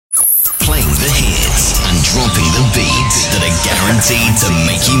guaranteed to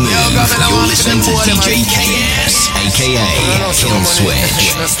make you move. You're listening to DJ KS, aka Kill Switch.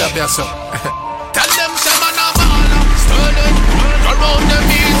 Tell them some man a baller, sturdy. Around the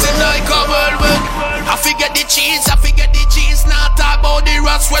meeting like a whirlwind. I forget the cheese, not talk about the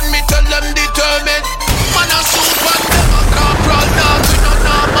rats when me tell them determined. Man a suit and them a corporal dog. We no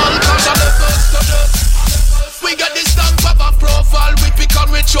normal cause I left us to dust. We get this stamp of a profile. We pick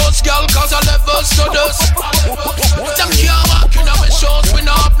on with shows, girl, cause I left us to dust. Them can't walk in our shows. We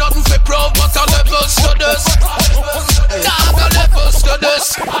no have nothing for prove, but I left us to dust. Dog I left us to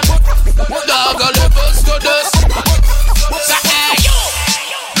dust. Dog I left us to dust. So hey yo,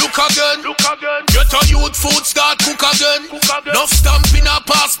 look again. Get a youth food start cook again. No stamp in a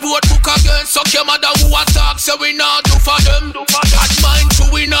passport book again. Suck your mother who attack, so we not do for them. At mine too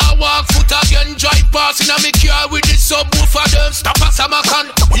we not walk foot again. Drive past in a me car with the subwoofer them. Stop a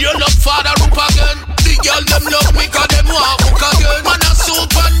samakan, you love father roop again. The girl them love me cause them want cook again. Man a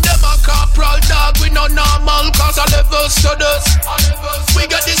soup and them a corporal dog. We no normal cause I levels to dust. We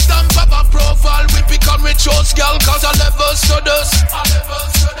get the stamp of a profile. We pick on with shows girl cause I levels to dust.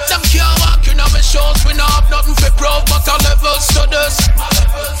 Them can't walk in our shows. We not have nothing for prove but I levels to dust.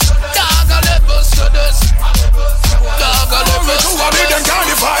 Dog a levels to dust. Dog a levels to dust.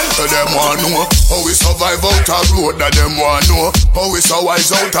 Them want know how we survive out a road. And them want know how we survive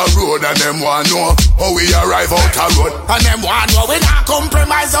out a road. And them want know how we arrive out a road. And them want know we not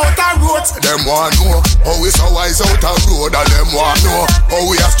compromise out a road. Them want know how we survive out a road. And them want know how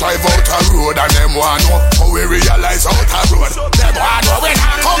we strive out a road. And them want know how we realize out a road. Them want know we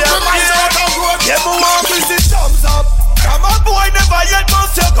not compromise out a road. Them want to see thumbs up. Come on boy, never yet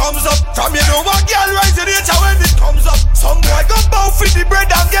bust your thumbs up. From you know what girl rise in nature when it comes up. Some boy go bow for the bread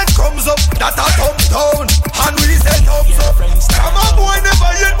and get comes up. That a thumbs down, and we say thumbs up. Come on boy,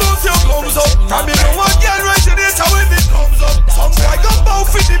 never yet bust your thumbs up. From you know what girl rise in nature when it comes up. Some boy go bow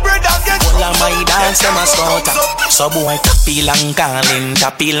for the bread and get comes up. My dance them a start up. So boy tappy lang calling,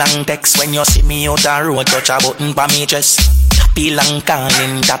 tappy lang text. When you see me out the road, touch a button pa me chest. Tappy lang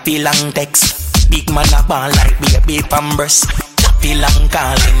calling, tappy lang text. Big man a ball like baby pampers. Tappy lang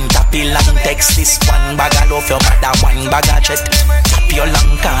calling, tappy lang text. This one bag of love your mother, one bag of chat. Tap your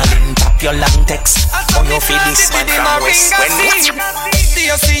lang calling, tap your lang text. Oh you feel this man from West When do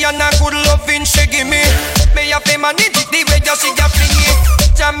you see a good loving she give me? Me a pay money the way you see a flingy.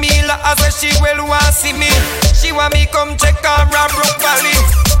 Jamila as well she well want see me. She want me come check her a Brook Valley.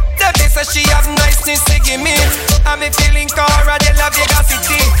 They say she have niceness to give me. I'm feeling Cara de la Vega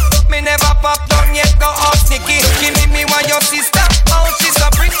City. Me never pop down yet, go out sneaky. Give me one your sister, oh she's so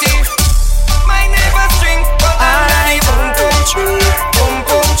pretty. My neighbor string, but I boom boom tree, boom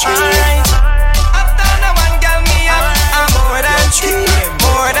boom tree. After the one girl me up, I'm more than tree,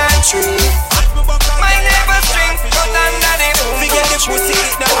 more than tree. My neighbor string, but under the boom boom tree. Get the pussy,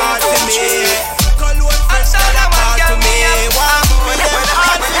 it's the heart to me. After the one girl me up, I'm more than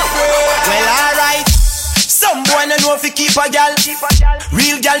well, alright. Some boy no know if you keep a gal.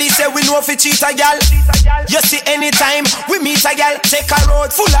 Real gal he say we know if you cheat a gal. You see anytime we meet a gal, take a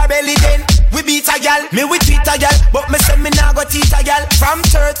road full of belly then we beat a gal. Me we treat a gal, but me say me nah go teach a gal. From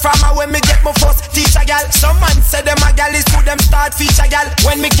third, from a when me get my first teach a gal. Some man say them a gal is to them start feature gal.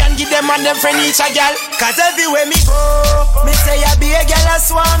 When me can give them and them friend each a gal. Cause everywhere me go, me say I be a gal a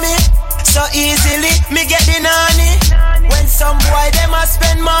swami. So easily, me get the nanny. When some boy them a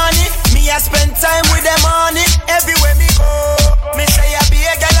spend money, me a spend time with them money. Everywhere me go, me say I be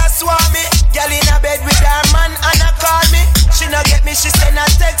a gal a swami. Gal in a bed with her man and a call me. She no get me, she send a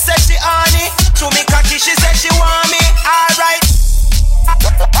text say she honey. To me cocky, she say she want me. Alright.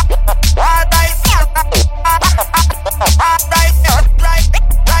 Alright.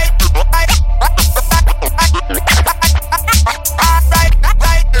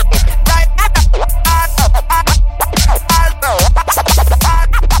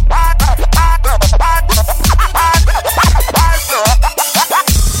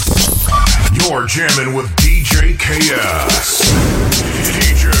 You're jamming with DJ KS.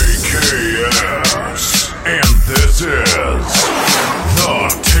 DJ KS. And this is The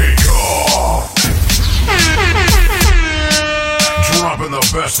Takeoff. Dropping the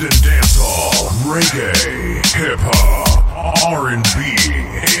best in dancehall, reggae, hip-hop, R&B,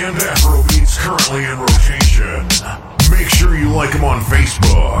 and Afrobeats currently in rotation. Make sure you like him on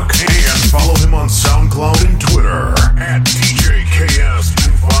Facebook and follow him on SoundCloud and Twitter at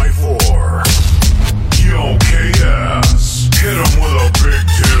DJKS254. Yo, KS, hit him with a big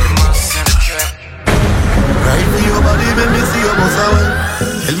tune. Right for your body, make me see your boss away.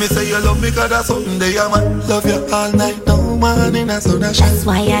 Tell me say you love me cause that's something that you man. Love you all night long. man in a sun a shine. That's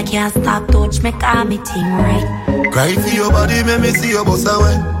why I can't stop touch me, call me thing right. Cry for your body, make me see your boss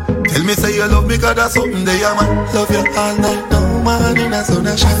away. Tell me say you love me, cause that's something they are, man. Love you all night, no man in a sun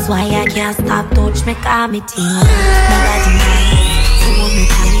a shine. That's why I can't stop touch me, call me thing right. Nobody nice, hold me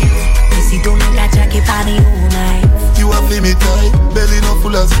tight. Pussy don't look like Jackie Fanny all night. You have me tight, belly not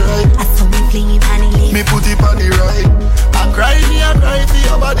full of stripe. I saw me fling it on the left. Me put it on the right. I cry for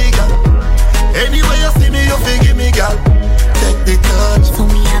your body, girl. Anyway you see me, you forgive me, girl. Take the touch. So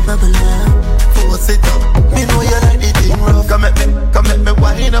me a bubble up. Force it up. Me know you like the thing rough. Come at me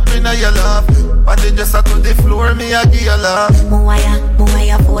wind up in your love. And then just out on the floor, me I give you love.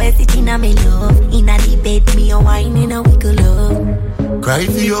 Moaya voice it in a me love. In a the bed, me a wine in a wiggle up. Cry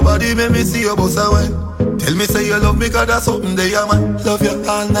for your body, make me see your boss away. Tell me say you love me, cause that's something they are, man. Love you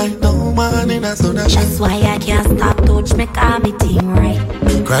all night, no man in a sun a shine. That's why I can't stop touch me, call me thing right.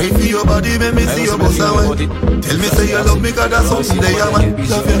 Cry for your body, make me see your boss away. Tell me say you love me, cause that's something they are, man.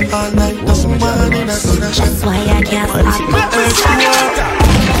 Love you all night, no man in a sun a shine. That's why I can't stop touch me.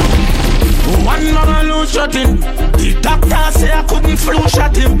 One man alone shot him. The doctor say I couldn't flu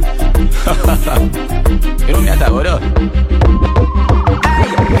shot him. You know me at all,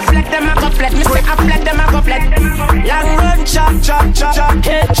 flat them a couplet, me say I flat them a couplet. Long run, chop,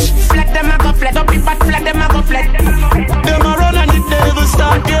 hitch. Flat them a couplet, up it, but flat them a couplet. Them a run and it never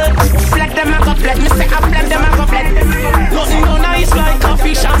start yet. Flat them a couplet, me say I flat them a couplet. Nothing no nice like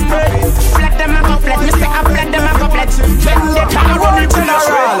coffee and bread. Flat them a couplet, me say I flat them a couplet. When they come run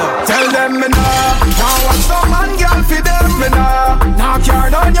general, tell them me nah. Now watch some man girl fi them me nah. Now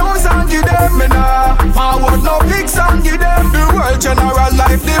care no news and give them me nah. Forward no pics and give them. The world general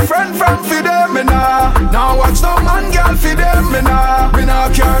life different from fi them me nah. Now watch some man girl fi them me nah. Me nah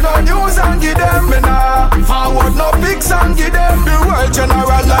care no news and give them me nah. Forward no pics and give them. The world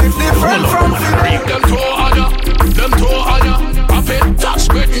general life different from fi them. Them toe on ya. Pop it, touch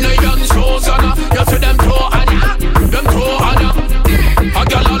Britney and Susanna. You see them toe on ya. A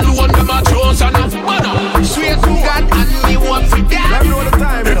girl alone them a chosen ya. Swear to God and me want fi that.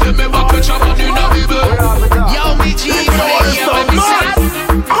 If me back a chop on in a river. Yo me G-Play, yo me sad.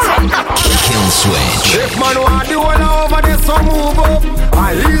 Kill switch. If man want the one over there, so move up.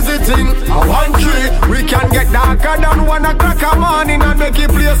 I easy thing, I want tree. We can get darker than 1 o'clock a morning and make it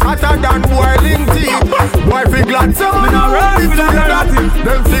place hotter than boiling tea. Boy, fi glad say man a hold it together.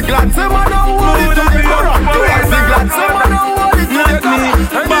 Them fi glad say man a hold it together. Boy, fi glad say man a hold it together.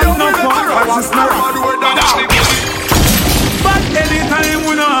 But no fun, but anytime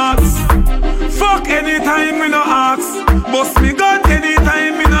we no ask. Fuck anytime we no ask. Bust me gun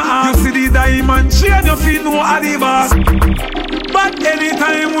anytime we no ask. You see the diamond chain, you feel no a the boss. But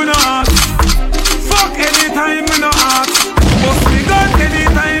anytime we no ask. Fuck anytime we no ask. Bust me gun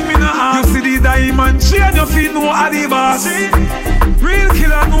anytime we no ask. You see the diamond chain, you feel no a the boss. Real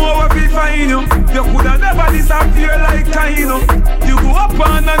killer know what we find you. You coulda never disappear like Kaino. You go up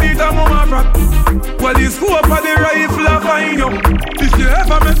underneath a mama frack. Well, the scope of the rifle a find you. If you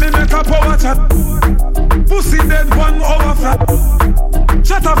ever make me make a power chat, pussy dead 1 hour flat.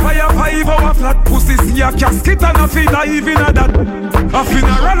 Shut a fire 5 hour flat. Pussy see a casket and a finna even a that. A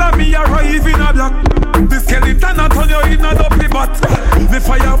funeral and me arrive in a black. The skeleton a turn you in a dopey bat. The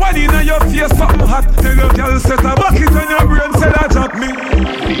fire one in a your face something hot. Tell your girl set a bucket on your brain said a drop me.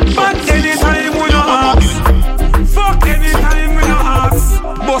 But anytime we no ask. Fuck anytime we no ask.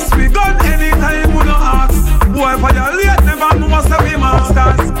 Bust me gun anytime we no ask. Boy violate never know say we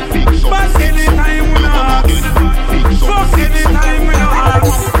masters. But anytime we no ask. Fuck anytime we no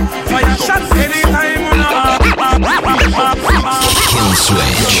ask. Fire shots anytime we no ask. Kill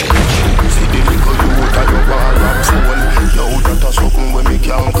switch. Yo, that a something when me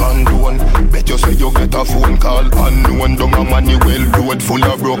can't condone. Bet you say you get a phone call unknown. Down a Manuel road full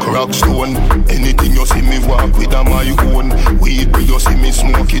of broke rock stone. Anything you see me walk with a my own. Weed where you see me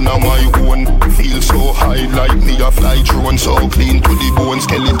smoking a my own. Feel so high like me a fly drone. So clean to the bone,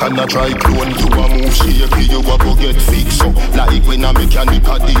 skeleton a try clone. You a move shaky, you a go get fixed up. Like when a mechanic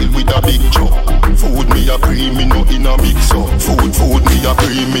a deal with a big truck. Food me a cream, me no in a mix up. Food me a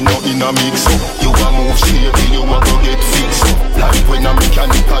cream, me no in a mix up. You a move shaky, you a go get fixed up. Like when a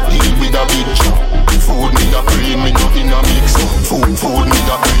mechanic a deal with a big truck. Food me a cream, me no in a mix up. Food me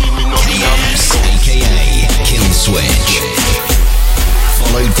a cream, me no in a mix up. AKA Kill Switch.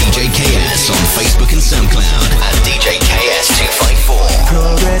 Follow DJ KS on Facebook and SoundCloud at DJ KS254.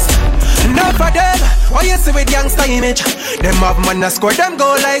 Progress. Enough of them. Why you messing with gangsta image. Them have man a score, them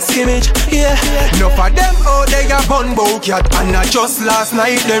go like skimmage. Yeah, enough of them out there a bun bow cat. And not just last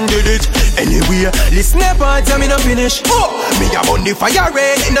night them did it. Anyway, listen up and tell me no finish. Oh, me a bun the fire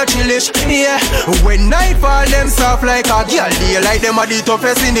red in the chillish. Yeah, when night fall them soft like a girl. They like them are the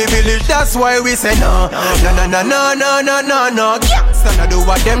toughest in the village. That's why we say no, no, no, no, no, no, no, no, no. Stand and do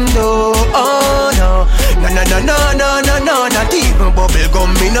what them do. Oh no, no, no, no, no, no, no, no. Not even bubble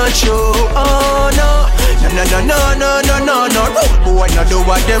gum me not show. Oh no, no, no, no, no, no, no, no. Rude boy not do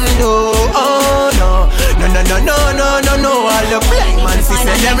what them do. Oh no, no, no, no, no, no, no, no. All the black man see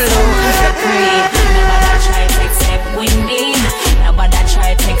say them low. Nobody try to accept with me. Nobody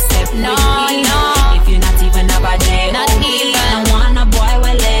try to accept with me. If you not even have a day, not even. I want a boy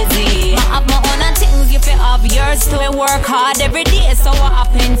well lazy. I have my own things, you feel have yours too. I work hard every day, so what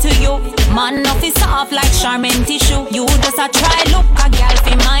happened to you? Man, nothing soft like Charmin tissue. You just a try look a girl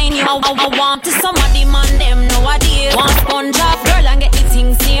fi mind you. I want to somebody man them nowadays. Want sponge off girl and get the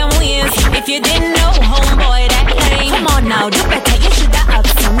things same ways. If you didn't know, homeboy that lame. Come on now, do better. You shoulda have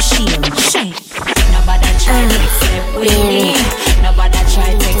some shame. Shame. Nobody try to accept with me. Nobody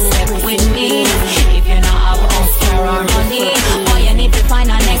try to accept with me. If you not have Oscar or money, or you need to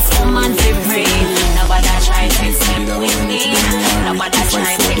find a next woman for free. Nobody try to accept with me. Nobody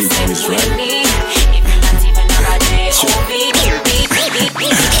try to accept with me. If you not even have a day, oh baby.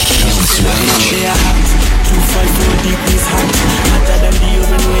 254 degrees hot, hotter than the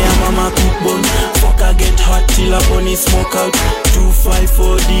oven where mama cook bun. Fuck I get hot till a bunny smoke out.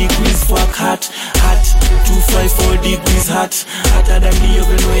 254 degrees fuck hot, hot. 254 degrees hot, hotter than the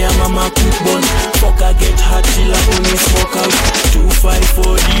oven where mama cook bun. Fuck I get hot till a bunny smoke out.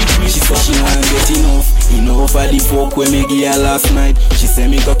 254 degrees fuck hot. She can't get enough of the fuck when me give her last night. She say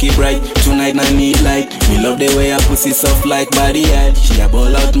me cocky bright, tonight I need light. Me love the way her pussy soft like body head. She a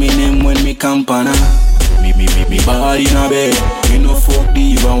ball out me name when me camp on her. Me body in a bed. Me no fuck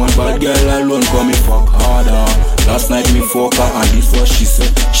diva, one bad girl alone call me fuck harder. Last night me fuck her and this what she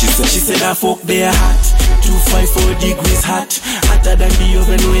said. She said I fuck their hot. 254 degrees hot, hotter than the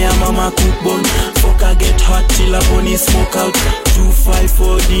oven where mama cook bun. Fuck I get hot till a bunny smoke out.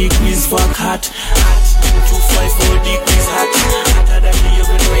 254 degrees fuck hot, hot. 254 degrees hot, hotter than the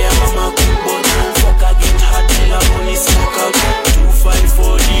oven where mama cook bun. Fuck I get hot till a bunny smoke out.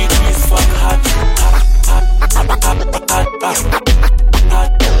 254 degrees fuck hot, hot.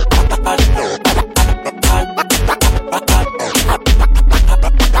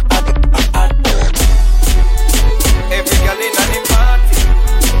 Every girl in the party,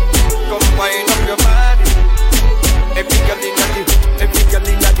 come wind up your body. Every girl in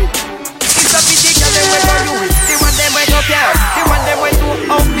the. It's a big girl them when you with. The one them when up here, the one them when you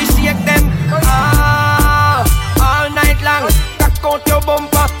up me shake them. All night long. Out your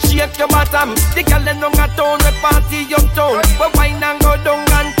bumper, shake your bottom. The girl them down a town, we party uptown. We wine and go down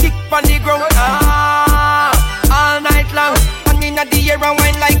and kick on the ground. All night long. And inna the air and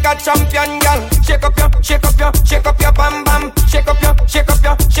wine like a champion, girl. Shake up your bam bam. Shake up your bam bam. Shake up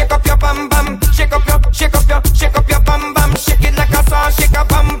your bam bam. Shake it like a song, shake a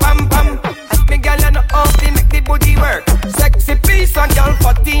bam bam bam. Me girl and up, they make the booty work. Sexy piece and girl,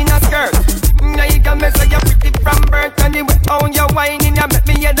 14 a skirt. Now you can mess like you pretty from birth. Anyway, on your whining, you make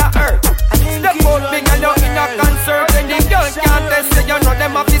me hear the earth. The boat big and you in a concert. And the girl can't test you, you know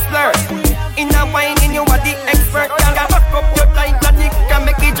them off this flirt. In a whining, you are the expert. You can back up your tight and you can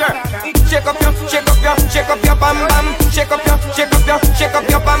make it jerk. Shake up your bam bam. Shake up your bam bam. Shake up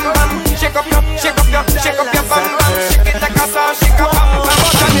your bam bam. Shake it like a song, shake a bam bam.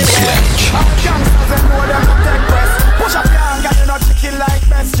 Gangsters and know them not take press. Push up your hand, you not chicken like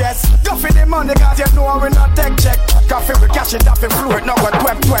best dress. Go for the money, cause you know we not take check. Coffee we cash it off in fluid, no go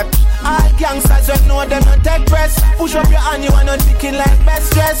twep. All gangsters and know them not take press. Push up your hand, you are not chicken like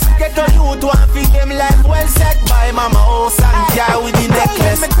best dress. Get a youth one feed them like well set. By mama house and girl with the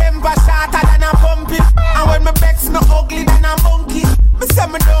necklace. Me temper shorter than a pumpy. And when me vex no ugly than a monkey. Me say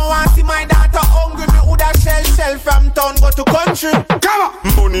me don't want see my daughter hungry. Me woulda shell from town go to country. Come on.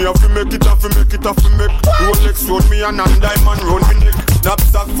 Money have to make it, have to make. Rolex road me and diamond round me neck.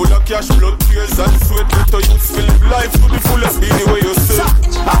 Knapsack full of cash, blood, tears and sweat. Let the youth live life to the fullest, be the way you say.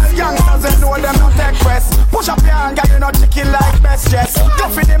 All youngsters they know them not take press. Push up your hand, girl, you not chicken like best dress. Go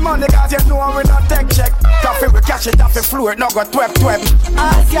for the money, cause you know we not take check. Coffee we cash it off the fluid, no go twep.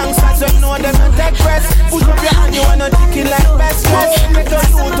 All youngsters they know them not take press. Push up your hand, you want not chicken like best dress. Make the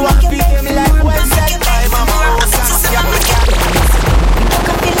youth one feed them like well set. By mama house and girl. We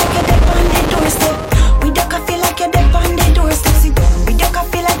don't feel like you're dead on the doorstep. We don't feel like you're dead on the doorstep.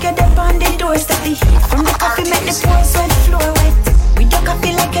 From the coffee make the poor sweat floor wet. We don't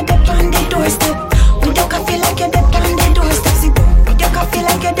feel like you're dead on the doorstep. We don't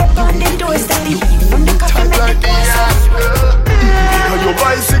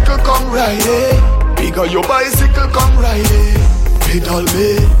pedal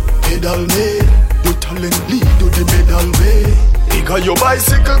me. You talent lead to the pedal me. Bigger your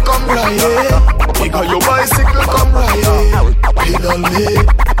bicycle come right. Bigger your bicycle come right. Pedal me.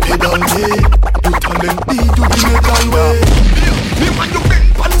 You talent lead to the pedal way. Me want you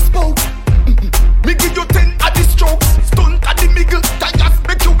bend on the spoke. Me give you 10 at the strokes. Stunt at the middle. Tires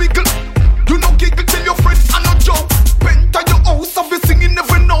make you wiggle. You no giggle till your friends are no joke. Bent at your house of you singing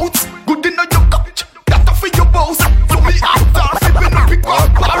every note. Good in your couch. That for your boss. So me after sipping a big bar.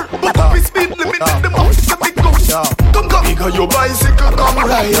 But up his speed limit in the mouth. It's a big ghost. Come. Bigger your bicycle come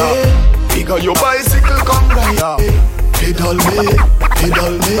right. Bigger your bicycle come right. Pedal me. You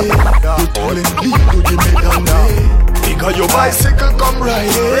talent lead to the medal me. Bigger your bicycle come right.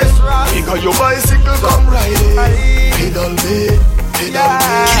 Bigger your bicycle come right. Pedal me.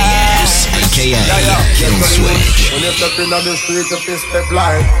 KS, aka Kill Switch. When you step in on the street, you fist step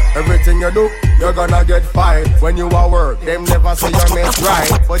line. Everything you do, you're gonna get fined. When you are work, them never say you make right.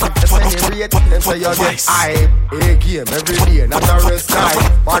 But if you celebrate, them say you get hype. A game every day, not a rest time.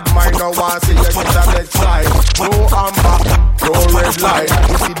 Bad mind no one say you get a next slide. No amber, no red light.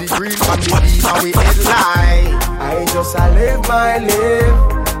 You see the green and the beat and we headline. I just live my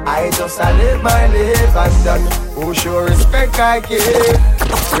life. And done. Who show respect I give.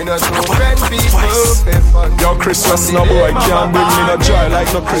 We not so friend people. Yo, Christmas no boy can't bring me no joy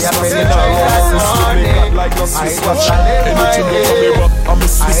like no Christmas. You know, like no Christmas. Anything you come here, but I'm a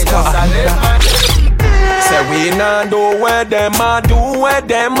sister. Say we not do where them a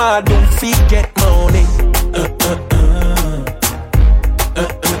do, fi get money.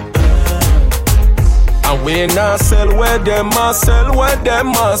 And we not sell where them a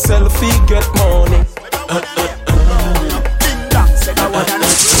sell, fi get money.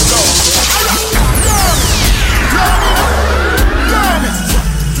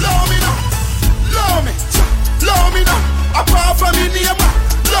 Apart from me name,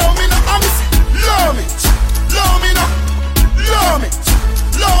 love me now, I'm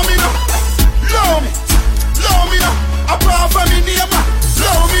love me now, apart from me name,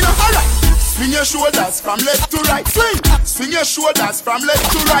 love me now, alright. Swing your shoulders from left to right, swing your shoulders from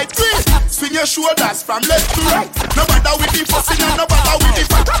left to right, swing your shoulders from left to right. No bother with the fussing and no bother with the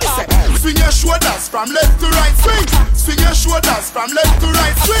fuck. Swing your shoulders from left to right, swing your shoulders from left to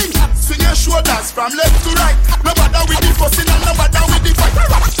right, swing your shoulders from left to right. No bother with the fussing and no bother with the fuck.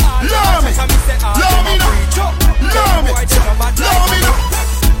 Love me now,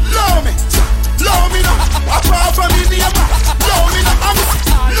 love me now, apart from me name, love me now, I'm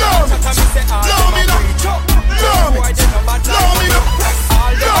love me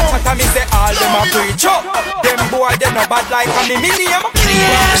all them a preach up. Them boy they no bad like a million.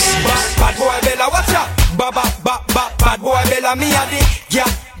 Bad boy Bella watch out. Bad boy Bella me a the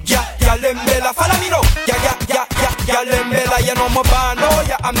yeah them Bella follow me now. Yeah them Bella you know my band oh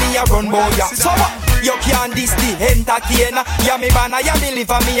yeah and me a run boy yeah. So what? You can't diss the entertainer. Yeah me banner yeah me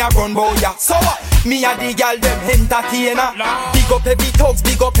live and me a run boy yeah. So what? Me a the girl them entertainer. Big up every thugs,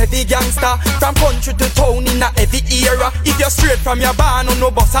 big up every gangster. From country to town in a every era. If you're straight from your barn on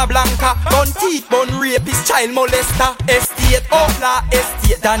no bossa blanca. Bun thief, bun rapist, child molester. Estate outlaw,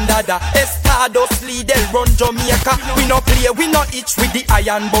 estate dandada. Estardust lead, run Jamaica. We no play, we no itch with the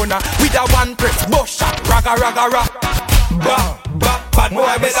iron boner. With a one press, bush shot, raga. Bad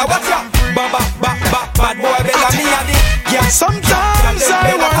boy better watch ya. Bad boy better me a the. Yeah. Sometimes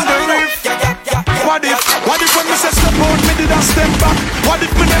I wonder if what if when me say step out, me did a step back? What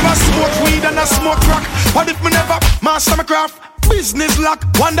if me never smoke weed and I smoke crack? What if me never master my craft? Business lock.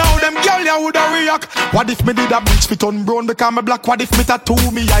 Wonder how them girl ya woulda react. What if me did a bleach fit on brown because me black? What if me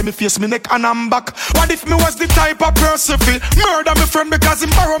tattoo me eye, me face, me neck and I'm back? What if me was the type of person fi murder me friend because him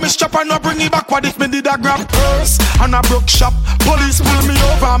borrow me strap and not bring it back? What if me did a grab purse and a broke shop? Police pull me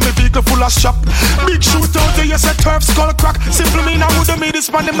over and me vehicle full of shop. Big shootout, you say turf skull crack. Simple mean I woulda made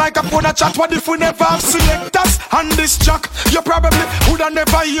this man the microphone a chat. What if we never have selectors on this track? You probably woulda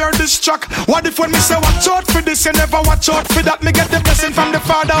never hear this track. What if when me say watch out for this, you never watch out for that? Me get the blessing from the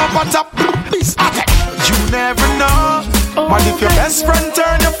Father up on top. You never know. What if your best friend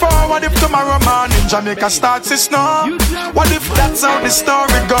turn you for? What if tomorrow morning Jamaica starts to snow? What if that's how the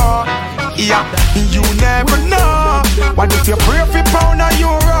story go? Yeah, you never know. What if you pray for pound or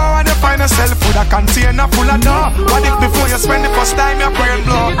euro and you find yourself with a container full of dough? What if before you spend the first time your brain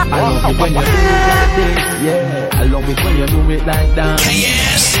blow? I love it when you do it like this, yeah. I love it when you do it like that.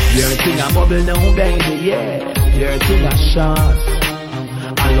 KS. You're a thing I bubble now, baby, yeah. You're a thing I shot.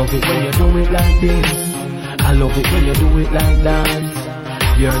 I love it when you do it like this. I love it when you do it like that.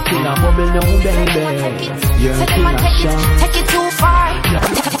 You're a thing I bubble now, baby. You're a thing I shot. Take it too far.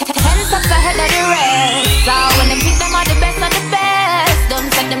 10 steps ahead of the rest. So when them think them are the best of the best. Don't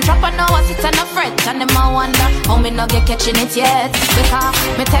set them trap and now I sit on a fret. And them I wonder how me not get catching it yet. Because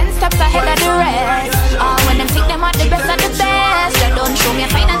me 10 steps ahead of the rest. When them think them are the best of the best, they don't show me a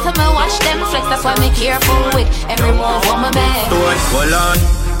sign until me watch them flex. That's why me careful with every move on my bed. Hold on,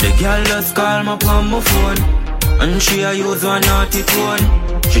 the girl just call me on my phone, and she a use one naughty tone.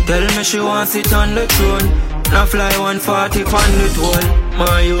 She tell me she wants it on the throne. Now fly 140 on the toll.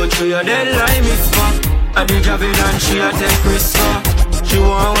 My youth, she a dead like Miss Fuck. I did job it and she a take risks. She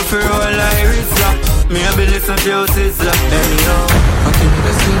want me for all like Rizla. Me a be listen to your sister. Anyhow, cocky make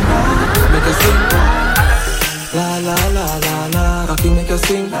her sing, make her sing. La la la la la. Cocky make her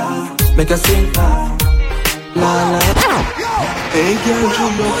sing, make her sing. La la. Hey girl, you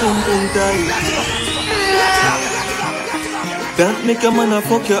know pum tight. That make a man a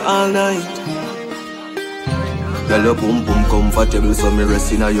fuck you all night. Girl, your pum pum comfortable, so me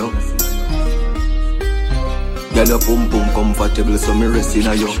rest inna you. Girl, your pum pum comfortable, so me rest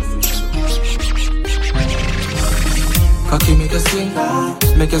inna you. Cocky make you sing,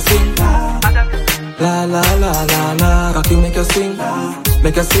 make you sing. La la la la la. Cocky make you sing,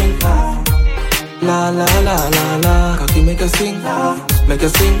 make you sing. La la la la la. Cocky make you sing, make you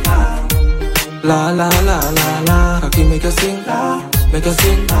sing. La la la la la. Cocky make you sing, make you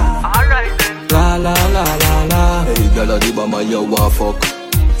sing. Alright then. La la la la la. Hey girl, the bama you want fuck.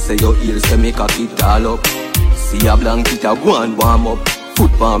 Say your ears say me cock it all up. See a blanket a go and warm up.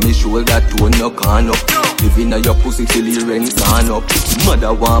 Foot on me shoulder, tone no can up. Live in your pussy till the rent gone up.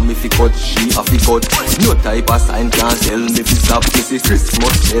 Mother want me fi cut, she a fi cut. No type of sign can tell me fi stop. This is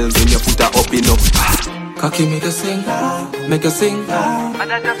Christmas hell when you put her up in up. Cocky make you sing, make you sing.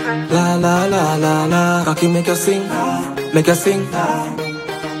 La la la la la. Cocky make you sing, make you sing.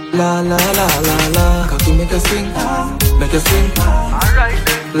 La la la la la. Cocky make you sing, make you sing.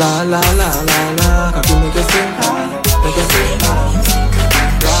 La la la la la. Cocky make you sing, make you sing.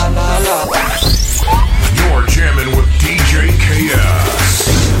 La la la. You're jamming with DJ KS.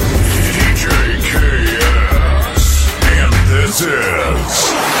 DJ KS. And this is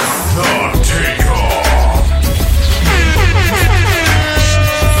The Takeoff.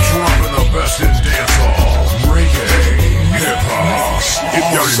 Dropping the best in dancehall, reggae, hip-hop,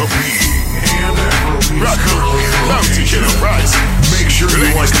 R&B, and Afrobeat. Make sure you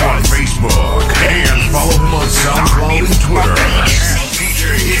like us on Facebook and follow them on SoundCloud and Twitter.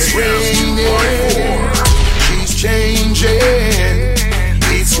 It's raining, she's changing.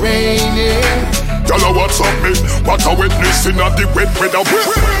 It's raining. Tell her what's up, me. What a witness in the wet weather.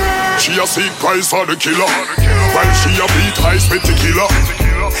 She a seek price for the killer, while she a beat ice with the killer.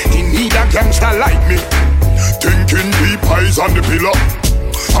 He need a gangster like me, thinking deep eyes on the pillar,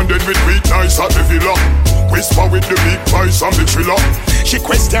 and then with weak nights at the villa. Whisper with the big voice on the thriller. She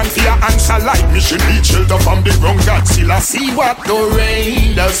question for your answer like me. She need shelter from the wrong Godzilla. See what the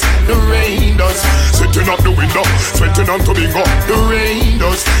rain does, the rain does. Sitting up the window, sweating on to bingo. The rain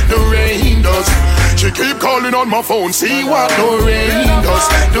does, the rain does. She keep calling on my phone. See what the rain does,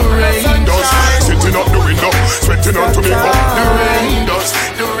 the rain does. Sitting up the window, sweating on to bingo. The rain does,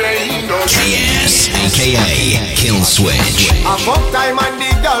 the rain does. KS, aka Kill Switch. A fuck time and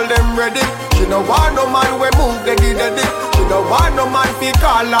the girl them ready. She no want no man we move deady. She no want no man fi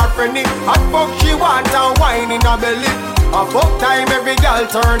call her friendly. Hot fuck she want and wine in her belly. A fuck time every girl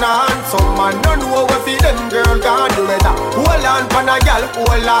turn on. Some man don't know what fi them girl can do better. Hold on pan a girl,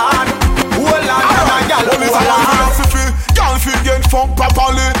 hold on. Hold on pan a girl, hold on. Girl fi get fucked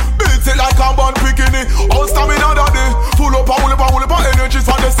properly. Beat it like a band bikini. All stamina daddy. Full up a energy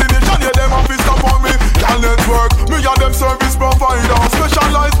for destination. Yeah, them a fi stop on me. Girl network, me and them service provider.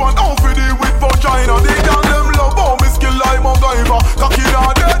 Specialized man out fi deal with vagina. They girl them love how me skill like MacGyver. Cocky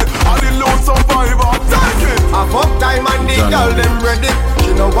not dead, and the lone survivor. Take it. A fuck time and the girl them ready.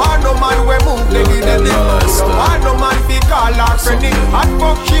 She no want no man we move deady. She no want no man fi call her friendly. Hot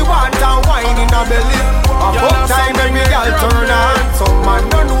fuck she want and wine in her belly. A fuck time every girl turn on. Some man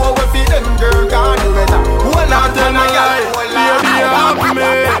don't know what fi them girl can do better. Hold on to my girl, hold on.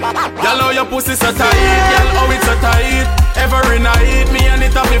 Girl, how your pussy so tight. Girl, how it's so tight. Every night, me and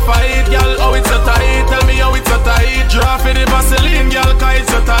it have me fight. Girl, how it's so tight. Tell me how it's so tight. Draw for the Vaseline, girl, cause it's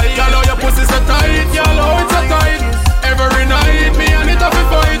so tight. Girl, how your pussy so tight. Girl, how it's so tight. Every night, me and it have me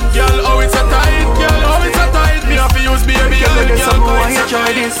fight. Girl, how it's so tight. Girl, how it's so tight. Me have to use baby oil, girl, cause it's so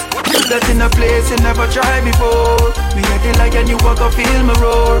try this. That in a place you never tried before. Me get it like and you walk up, feel me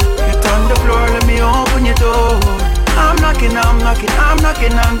roar. You turn the floor, let me open your door. I'm knocking, I'm knocking, I'm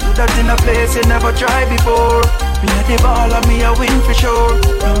knocking on. Do that in a place you never tried before. Me at the ball and me a win for sure.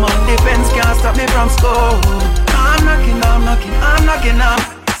 No man defense can't stop me from score. I'm knocking, I'm knocking, I'm knocking on.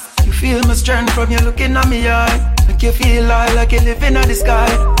 You feel my strength from you looking at me eye. Make you feel like you living in the sky.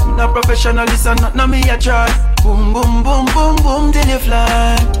 I'm not professional, this and not me I try. Boom, boom, boom, boom, boom till you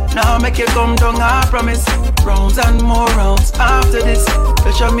fly. Now make you come down, I promise. Rounds and more rounds after this.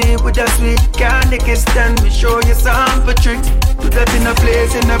 Pressure me with a sweet candy kiss. Then me show you sample tricks. Put that in a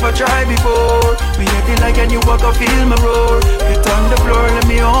place you never tried before. Me hit it like and you walk or feel my roar. Get on the floor, let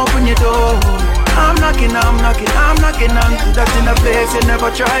me open your door. I'm knocking on. Put that in a place you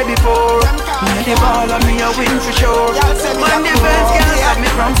never tried before. Me hit the ball and me a win for sure. When the fans can't stop me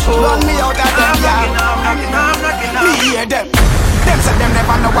from school. I'm knocking on. Me hear them. Them say them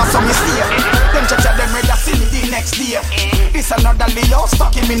never know what's on me stay. Them judge them ready to see me the next day. This another Leo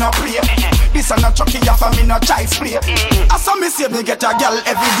stuck in me no play. This another Chucky off of me no child's play. I saw me say me get a girl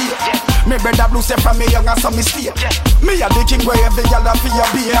every day. Me brother blue say from me young and so me stay. Me a the king where every girl a for your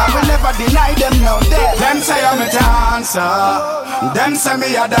beer. I will never deny them no day. Them say I'm a dancer. Them say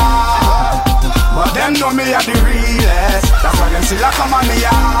me a dog. But them know me a the realest. That's why them still a come on me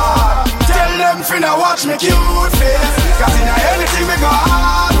yard. Tell them finna watch me cute face. Cause in anything we go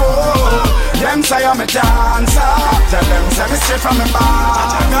hard, oh. Them say I'm a dancer. Tell them say me straight from me bar.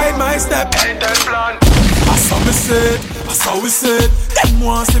 Guide my step, ain't that plan. I saw we said. Them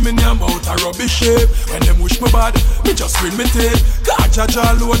want see me name out a rubbish shape. When them wish me bad, me just win me tape. God judge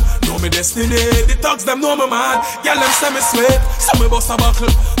alone, know me destiny. The thugs them know me man. Girl them say me sweat. So me bust a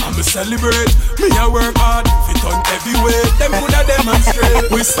buckle and me celebrate. Me a work hard, fit on heavyweight. Them coulda demonstrate.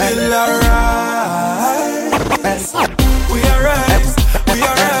 We still alright. We arise.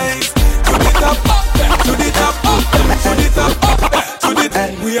 To the top, up there. To the top, up there. To the top, up there. To the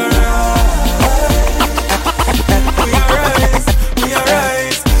top, we arise. We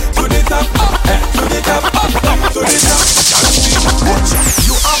arise. To the top, up there. To the top, up there. To the top.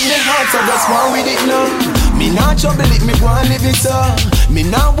 You have the heart, so that's why we did know. Me not trouble it, me go and live it up. Me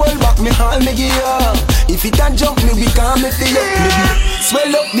not hold back, me haul me gear. If it a jump, me become me feel. Me be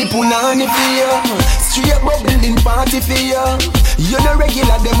swell up the punani for you. Straight bubbling party for you. You no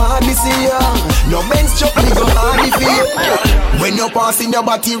regular, them hardly see you. No bench truck, me go hardy for you. When you pass in your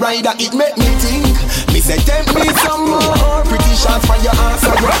body rider, it make me think. Me say, tempt me some more. Pretty shots for your ass,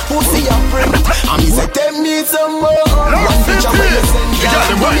 I go pussy and print. And me say, tempt me some more. One picture where you send you got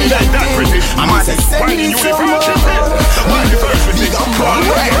the money like that, pretty. And me say, send me some more. Big and bad,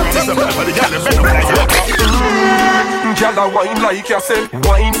 girl a wine like yourself.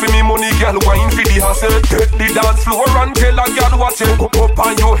 Wine for me money, girl, wine for the hustle. Take the dance floor and tell a girl watch it. Go up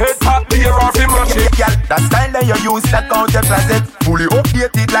on your head, hot beer off him match it. Girl, that style that you use, that count your closet. Fully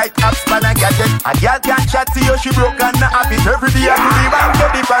updated like apps man a gadget. A girl can't chat to you, she broke and not happy. Every day I do the bank to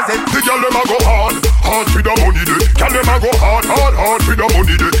deposit. The girl them a go hard for the money day. Girl them a go hard for the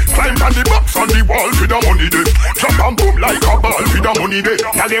money day. Climb on the box on the wall for the money day. Jump and boom like a ball for the money day.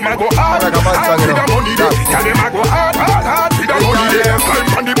 Girl them a go hard for the money day. Girl them a go hard for the money day.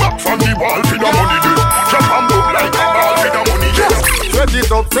 Climb on the box on the wall for the money day. Jump and boom like a ball for the money day.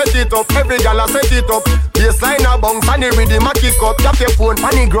 Set it up, every gal a set it up. Baseline a bounce and the rhythm a kick up. Tap your phone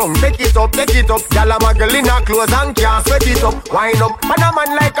on the ground, take it up. Gal a muggle in her clothes and can't sweat it up. Wind up, man a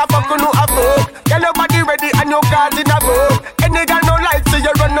man like a fuck no a book. Girl your body ready and your cards in a book. Any gal no like so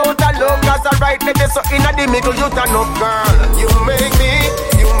you run out of love. Cause I right there so in a the middle you turn up. Girl, you make me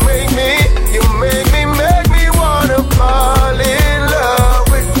wanna fall in love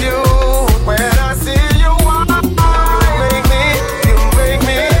with you. When I see you walk, you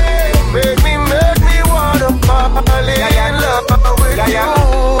make me wanna fall in love with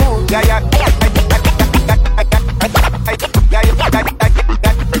you.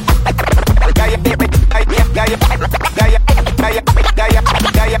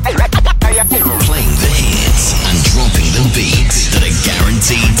 Playing the hits and dropping the beats that are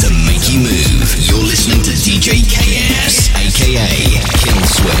guaranteed to make you move. You're listening to DJ KS, aka Kill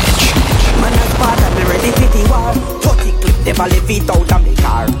Switch. Man, as part of me ready for the war. 40 clip, never leave it out of me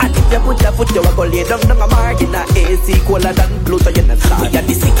car. And if you put your foot, you will go lay down a mark in a AC cooler than Pluto, you know star. We are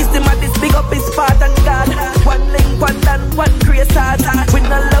the sickest, the maddest, big up his part and God. One link, one done, one creator. We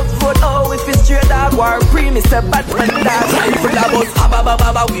no love road, oh, if it's straight dog war. Premise a Batman dog. Full of us,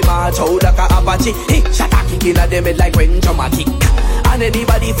 baba, we march out like a Apache. Hey, shot a kick in a them head like when dramatic. And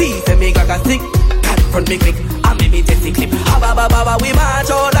anybody sees them make like a stick. Front me quick, and maybe test the clip. Baba, we march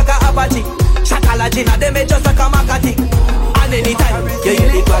out like a Apache. Shot a lodge in a them head just like a Makati. And anytime, you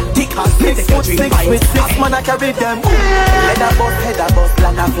hear the gun tick. 6 foot 6 with 6 man I carry them. Head a bust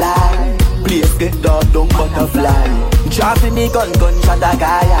like a fly. Place get dark, don't butterfly. Dropping the gun, shot a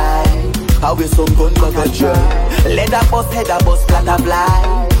guy. How we some gun but a try. Let a bust, head a bust like a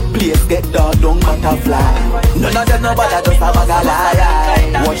fly. Place get dark, don't butterfly. None of them nobody just a bag a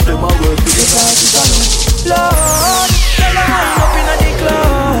lie. much them are worth it. Lord, tell her wind up in the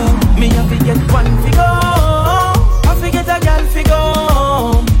club. Me have to get one figure. I forget a girl figure.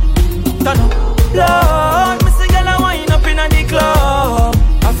 Turn up, Lord, me say girl a wind up in the club.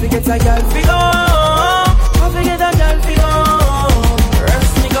 I forget a girl figure. I forget a girl figure.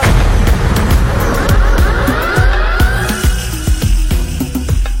 Rest me go.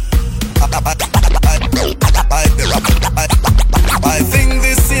 I think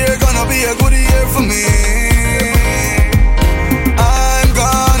this year gonna be a good year for me. I'm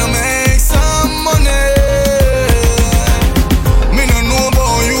gonna make some money. Me no know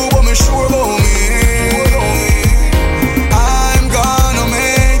about you, but me sure about me. I'm gonna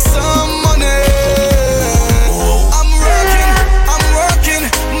make some money. I'm working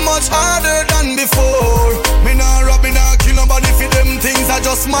much harder than before. Me nah rob, me nah kill nobody for them things. I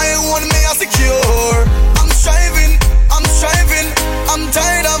just my own, me a secure. I'm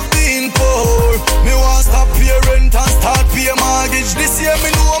tired of being poor. Me want stop pay rent and start pay mortgage. This year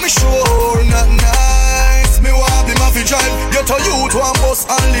me know me sure not nice. Me want be my fi drive. Get a youth one bus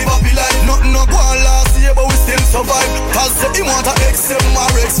and live a be life. Nothing no go on last year but we still survive. Cause he want a X7 or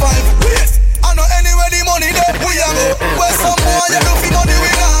X5. Wait, I know anywhere the money there we a go. Where some boy you do fi money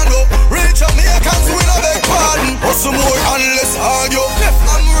we not go. Rich Americans we no beg pardon. Hustle more and less argue.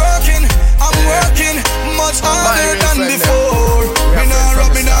 I'm working much harder than before. Me nah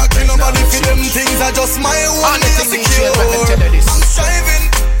rob, me nah kill nobody for them things. I just my own, me a secure. I'm striving.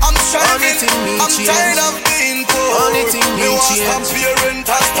 I'm tired of being poor. Me want stop pay rent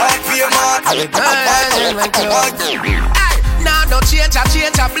and start pay mortgage. Now no change a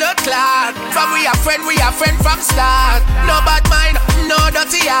blood clot. From we a friend from start. No bad mind, no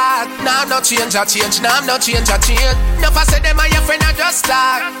dirty heart. Now no change a change. Never say them and your friend are just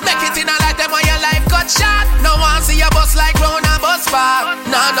start. Make it in a life them when your life got shot. No one see your bus like round a bus park.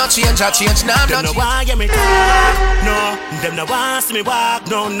 Now no change a change. Now no change. Them no want get me talk. No, them no want see me walk.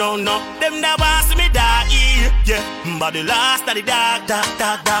 No. Them no want see me die. Yeah, but the last of the dark.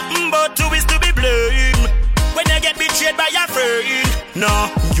 But who is to be blamed when you get betrayed by your friend?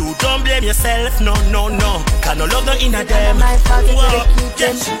 No, you don't blame yourself. No. Cause no love no inna them. And my fault I couldn't keep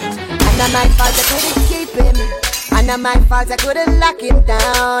him. And my fault I couldn't keep him. And my fault I couldn't lock him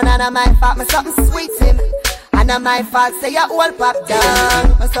down. And my fault my something sweet him. And my fault say you all pop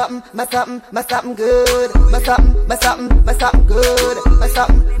down. My something good. My something good. My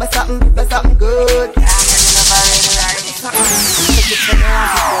something good.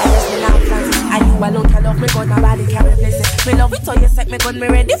 And you alone can love me, but nobody can replace it. Me love it so you set me gun, me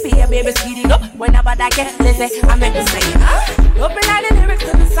ready for your baby speeding up. Whenever I get lazy, I make me say, love me like the lyrics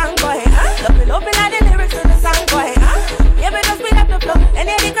to the song, go ahead. Love me like the lyrics to the song, go ahead. Yeah, me just speed up the flow,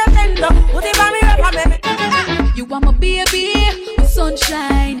 any nigga tend up. Put it on me up, I make me. You want my baby,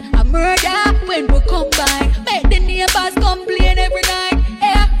 sunshine, a murder when we combine. Make the neighbors complain every night,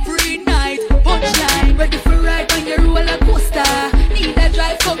 every night. Punchline, ready for ride on your roller coaster. Need a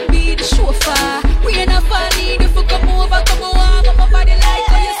drive, come be the chauffeur. Rain or fall, need if you come over, come on, my body like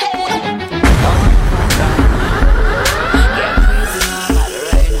how you supposed to. Get crazy, I'm not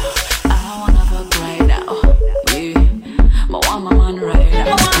right now. I wanna fuck right now. Yeah, I want my man right now. I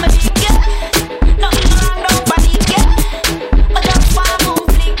want my dick, yeah. Nothing wrong, nobody, yeah. I just want to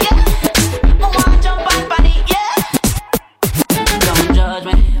flick, yeah. I want jump on body, yeah. Don't judge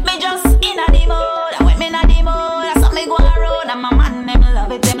me. Me just in a the mood. I went me in a the mood. I saw me go on road. And my man, them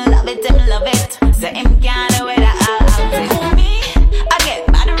love it. Say him can't do it out. Who me? I get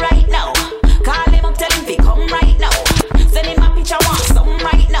mad right now. Call him up, tell him to come right now. Send him a picture, want some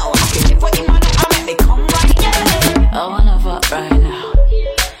right now. Check what him want to make me come right now. I wanna fuck right now.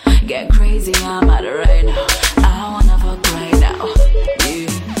 Get crazy, I'm mad right now. I wanna fuck right now. Yeah,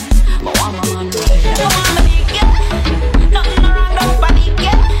 but want my man right now. I wanna be yeah. Nothing wrong, nobody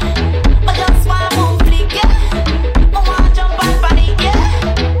yeah. I just want to flick yeah. I wanna jump on body yeah.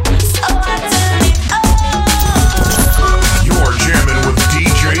 You're jamming with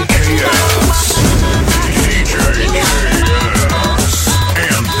DJ KS. DJ KS.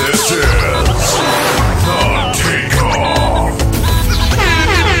 And this is The Takeoff.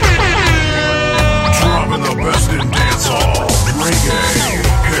 Dropping the best in dancehall, reggae,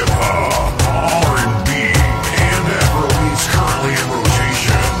 hip-hop, R&B, and Afrobeats currently in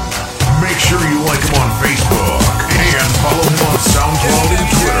rotation. Make sure you like him on Facebook and follow him on SoundCloud and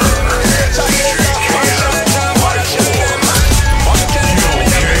Twitter.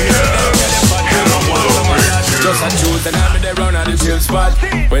 Just a choose and I'm in the run at the chill spot.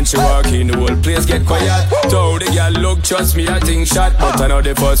 When she walk in, the whole place just get quiet. Told the girl look, trust me, I think shot. But I know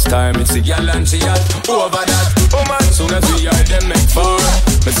the first time it's the girl and she hot. Over that, woman, soon as we are them make four.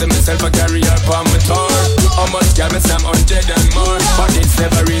 Me see myself a carry her palm with her. How much girl me some 100 and more. But it's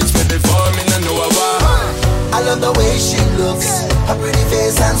never reached me before, me no know why. I love the way she looks, her pretty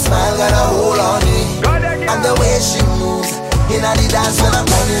face and smile got a hold on me. And the way she moves, in the dance when I'm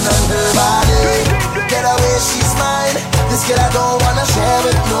banging on her body. Get away, she's mine. This girl I don't wanna share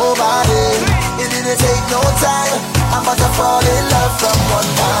with nobody. It didn't take no time, I'm about to fall in love from one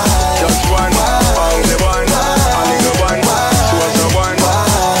time. Just one, only one, only the one. She was the one,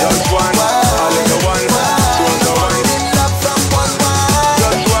 just one, only the one. She was the one. In love from one time.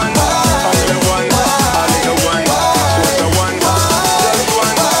 Just one, only the one, only the one. She was the one, just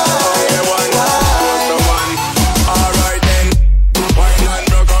one, only the one. She was the one. Alright then, wine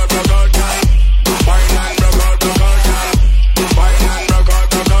and rock out, girl. Wine and rock out, girl. Wine and rock out,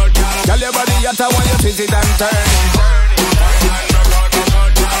 girl. Tell your body you want you twist it and turn.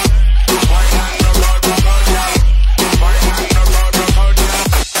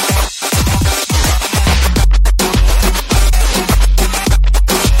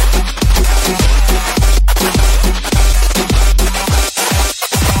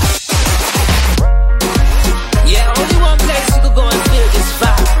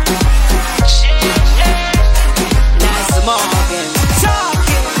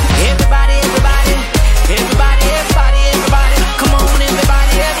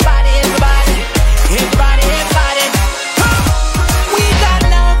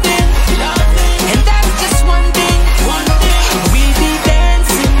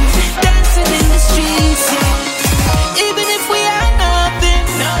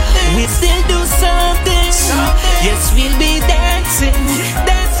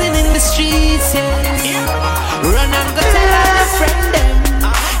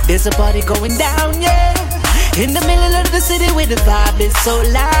 There's a party going down, yeah. In the middle of the city where the vibe is so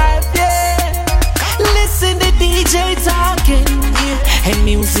live, yeah. Listen to DJ talking, yeah, and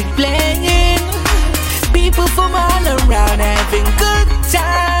music playing. People from all around having good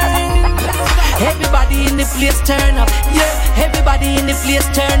time. Everybody in the place turn up, yeah. Everybody in the place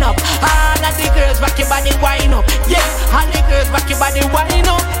turn up. All of the girls rock your body, wind up, yeah. All the girls rock your body, wind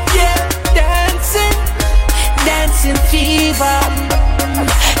up, yeah. Dancing, dancing fever.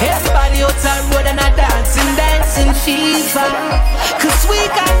 Everybody out the road and a dancing, dancing fever. Cause we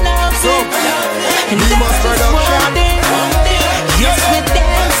got love, so and that's just one thing. Yes, we're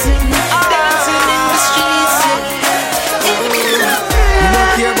dancing, dancing in the streets. You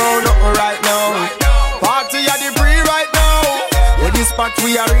don't care about nothing right now. Party at the free right now. Where this spot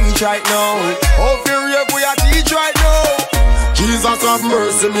we are reach right now. How feel we are teach right now. Jesus have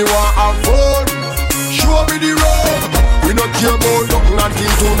mercy, me want have fun. Show me the road. We don't care about nothing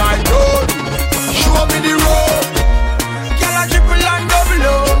until tonight done. Show me the road. Girl a triple and double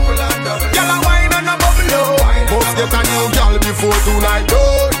up. Girl a wine and a bubble up. Must get a new girl before tonight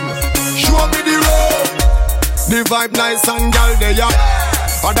done. Show me the road. The vibe nice and girl there ya.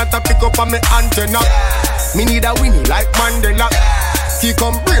 Or that I pick up on me antenna. Me need a winnie like Mandela. She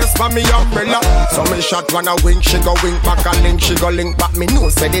come brace for me umbrella. So me shot when I wink, she go wink back and link. She go link back, me know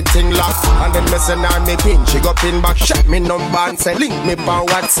say the thing lock. And then me send her me pin, she go pin back. Shot me number and say link me pa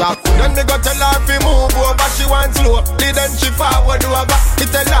WhatsApp. Then me go tell her fi move over, she want slow. Then she forward over. Me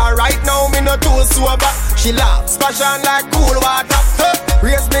tell her right now me no too sober. She laugh, splash on like cool water.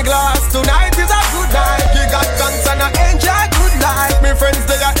 Raise me glass, tonight is a good night. You got guns and I enjoy good life. Me friends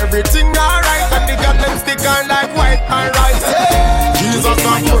they got everything alright. And they got them stick on like white and rice. Jesus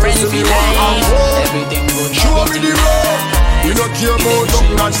and mercy, me want have hope. Show me the road. We don't care about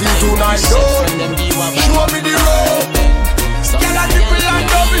nothing until tonight, though. Show me the road. Girl a triple and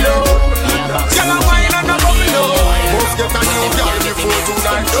double up. Girl a wine and a bubble up. Must get a new girl before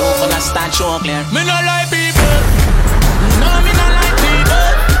tonight, though. Me no like people. No, me no like people.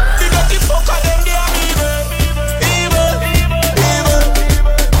 The dirty fucker them they are evil. Evil, evil.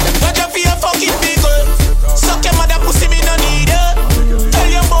 Not just for your fucking people. Suck your mother pussy, me no need it. Tell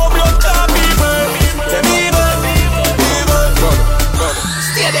your mom blood clot people. Evil, evil.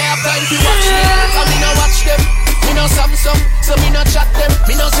 Stay there have time to watch them. So me no watch them. Me no Samsung, so me no chat them.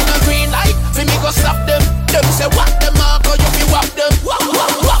 Me no see no green light, fi me go stop them. Them say whack them mark or you fi whap them.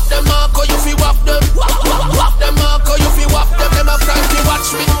 Whap them mark or you fi whap them.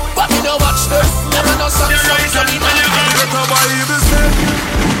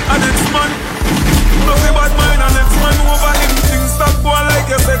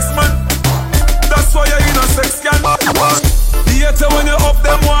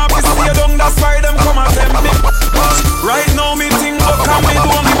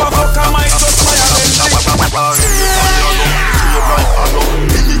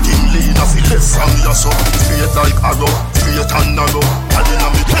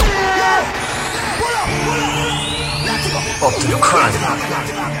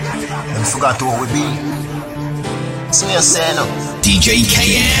 forgot who we be. So you say no. DJ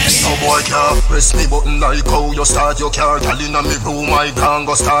KS. No boy can't press me button like how you start your car. Girl in me room, I can't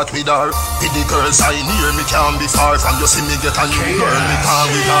go start with her. With the girls I near me can't be far from you. See me get a new girl, me can't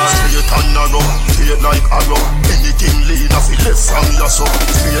with her. Straight and narrow, straight like arrow. Anything lean off it left from you so.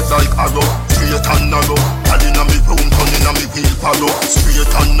 Straight like arrow, straight and narrow. Girl in me room, turn in me wheel palo. Straight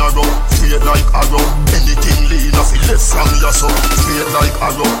and narrow, straight like arrow. Anything lean off it left from you so. Straight like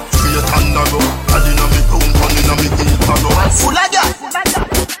arrow, straight and narrow. Girl in me room, turn in me wheel palo. Full of gas.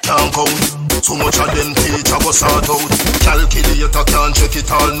 Can't count. So much of them teach I go sort out. Calculator can't check it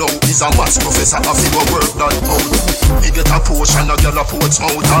all now. He's a maths professor, I figure work that out. Me get a portion, a girl a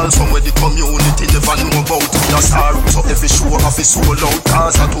Portsmouth. All somewhere the community never know about. We a star, so every show have a soul out.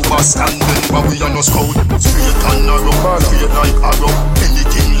 Cause a two stand when we are no scout. Straight and narrow, straight like arrow.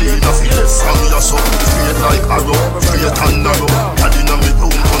 Anything lean off it left from your soul. Straight like arrow, straight and narrow. Girl inna me room,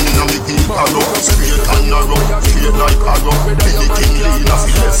 turn inna me deep arrow. Straight and narrow, straight like arrow. Anything lean off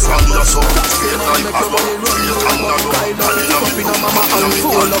it left from your soul. Straight like arrow, straight and narrow. Girl inna me room, turn inna me deep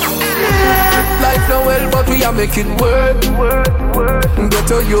arrow. Life no well, but we are making work. Get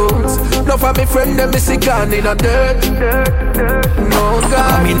to use. No for me friend, them is gone in a dirt. No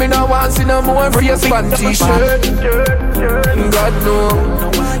God, me no want see no more face pan t-shirt. God no,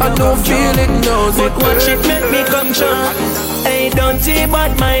 I don't feel it knows it. Watch it make me come true. Hey, don't see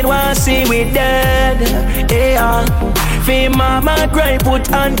but mine want see we dead. Yeah, fee mama cry put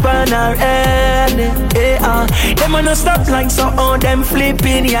hand pan her head. Yeah, them a no stop like so on them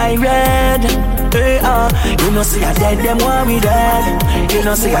flipping yeah red. You know see a dead them want we dead. You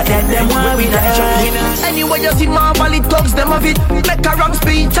know see a dead them want we dead. Anyway you see Marvel it talks them of it. Make a wrong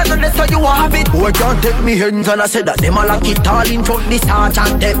speech and that's how you have it. Boy can't take me hands and I said that them a lock it all in front this heart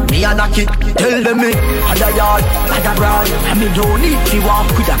and take me a knock it. Tell them me had a yard, had a brand. I me don't need to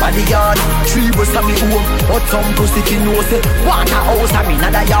walk with a bodyguard. 3 was of me home, but some pussy can know say want a house I me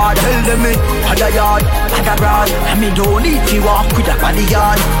not a yard. Tell them me had a yard, had a brand. I me don't need to walk with a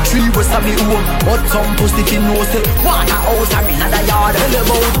bodyguard. 3 was of me home, but some pussy can know say want a house I me not a yard. Tell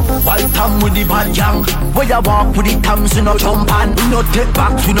them out, while time with the bad gang. Where you walk with the tangs we no jump on. We no take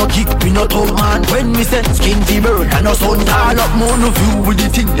back, we no kick, we no talk man. When we say skin the bird and no sun tall up more no view with the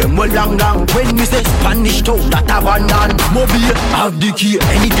thing them well long. When we say Spanish town that abandon. Mobile have the key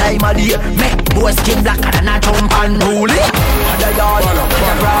anytime of the day. Make boy skin blacker than a jump and roll it. Had a yard, had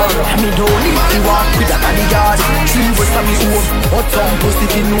a brand. I me don't need to walk with a bodyguard. 3 was of me home, but some pussy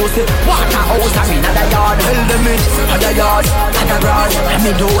can know say want a house I me not a yard. Tell them it, had a yard, had a brand. I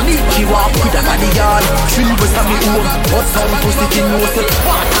me don't need to walk with a bodyguard. 3 was of me home, but some pussy can know say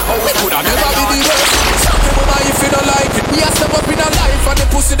want a house I could never be the worst. Stop them woman if you don't like it. We a step up in a life and the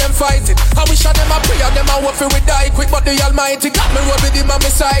pussy them fight it. I wish I them a pray and them a work for we die quick, but the Almighty got me roll with him and me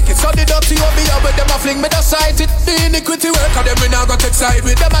psychic. So the dirty over here with them a fling me the sight it. The iniquity work and them we not got take side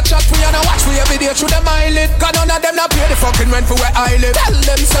with. Them a chat we and a watch we every day through them eyelid. Cause none of them not pay the fucking rent for where I live. Tell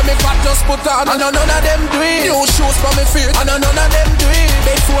them say me fat just put on and none of them do it. New shoes for me feet and none of them do it.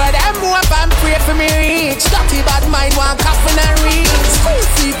 Before them move and pray for me reach. Dirty bad mind want coffin and reach. School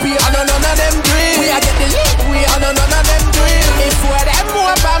CP and none of them do it. We a get the lead we and none of them do it. Before them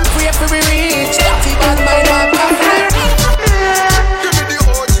move and pray for me reach. Dirty bad mind want coffin and reach. Give me the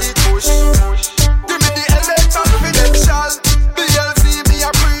OG push. Give me the LA confidential. BLC me a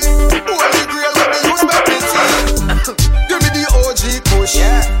free. Holy grail when me use my pity. Give me the OG push.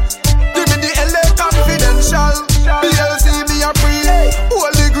 Give me the LA confidential. BLC me a free.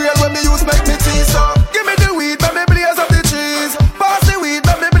 Holy grail when me use make me tea. So give me the weed when me blaze up the trees. Pass the weed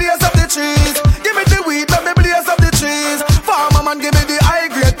when me blaze up the trees. Give me the weed when me blaze up the trees. Farmer man give me the high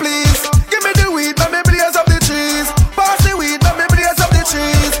grade please. Give me the weed when me blaze up the trees. Pass the weed when me blaze up the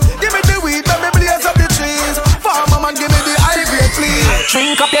trees. Give me the weed when me blaze up the trees. Farmer man give me the high grade please.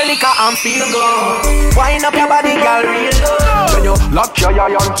 Drink up your liquor and feel good. Wind up your body, girl, real good. When you lock your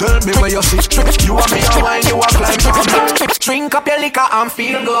eye and tell me where you sit. You and me and wine, you a climb from me. Drink up your liquor and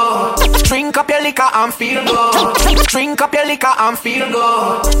feel good. Drink up your liquor and feel good. Drink up your liquor and feel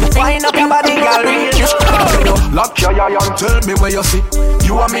good. Wind up your body, girl, real good. When you lock your eye and tell me where you sit.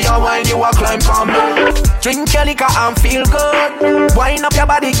 You and me and wine, you a climb from me. Drink your liquor and feel good. Wind up your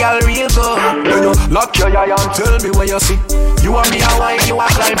body, girl, real good. When you lock your eye and tell me where you sit. You and me and wine, you a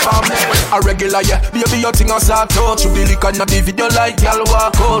climb from me. A regular, yeah. Baby, your thing a start out. Should be lick on the video like y'all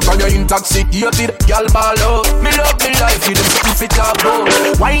walk out. Cause you're intoxicated, y'all ball out. Me love me life, you them something fit up out.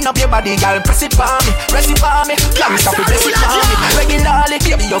 Wind up your body, y'all, press it for me. Press it for me, can't stop it, press it for me. Regularly,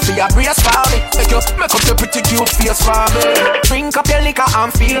 baby, you feel your brace for me. Make up your pretty cute face for me. Drink up your liquor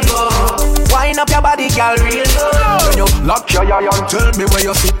and feel good. Wind up your body, girl, real good. When you lock your eye and tell me where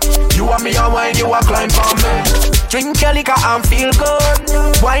you sit. You and me and wine, you a climb for me. Drink your liquor and feel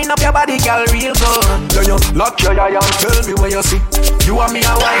good. Wind up your body, girl, real good. When you lock your eye and tell me where you sit. You and me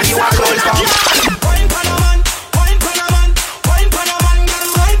and wine, you a climb for me. Wine Panaman, wine Panaman, wine Panaman,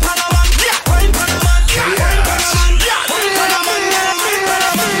 girl, wine Panaman, wine Panaman, wine Panaman, wine Panaman, wine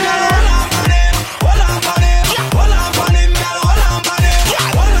Panaman, girl, hold on for him, hold on for him, girl, hold on for him,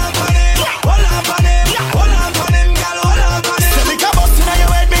 hold on for him, hold on for him, hold on for him, girl, hold on for him. Say me come up inna your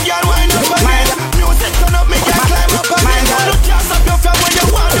head, me girl, wind up on him. Music turn up, me girl, climb up on him. You can't stop your friend when you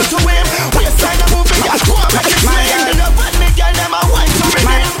want to him. Waistline a move, me girl, go on, make it swing. Me love when me girl them a wine to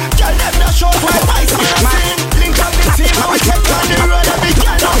me. Girl them not show why I see a scene. Link up the team, I will take on the road. Every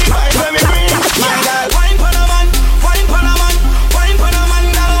girl know the vibe when we green. My girl, wine Panaman, wine Panaman, wine Panaman,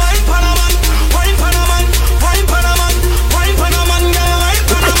 girl, wine Panaman, wine Panaman, wine Panaman, wine Panaman, girl, wine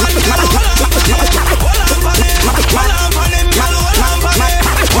Panaman, girl, hold on for him, hold on for him, hold on for him, girl, hold on for him, hold on for him, hold on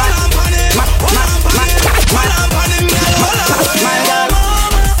for him, hold on for him, girl, hold on for him. My girl,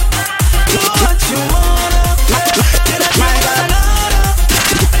 do what you wanna, get it, my girl.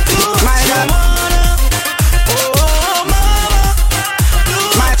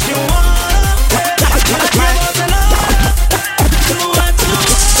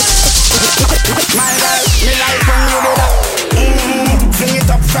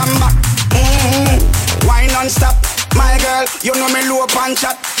 Stop, my girl, you know me low pan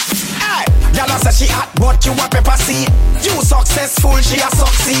chat. Hey, y'all say she hot, but you a pepper seed. You successful, she a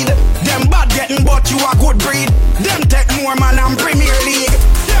succeed. Them bad getting, but you a good breed. Them take more man and Premier League.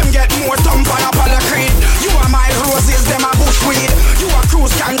 Them get more thump on Apollo Creed. You are my roses, them a bushweed. You a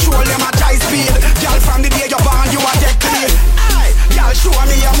cruise control, them a high speed. Y'all from the day you born, you a deck clean. Hey, y'all show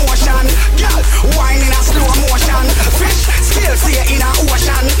me emotion. Y'all wine in a slow motion. Fish still stay in a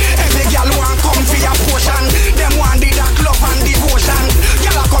ocean. Every girl want come for your portion. Them want the dark love and devotion.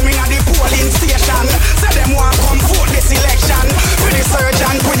 Y'all are coming at the polling station. Say them want come vote this election. With the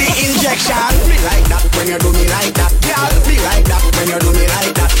surgeon, with the injection. Be like that when you do me like that. Y'all be like that when you do me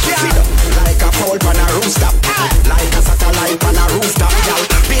like that. Y'all like a fowl on a rooster. Like a satellite on a rooster. Y'all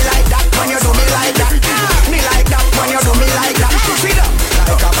be like that when you do me like that. Me like that when you do me like that. See that?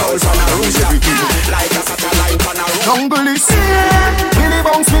 Like a fowl on a rooster. Like a satellite on a rooster. Jungle is Billy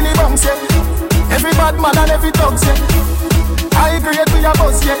Bounce, yeah. Every bad man and every dog, yeah. I agree with your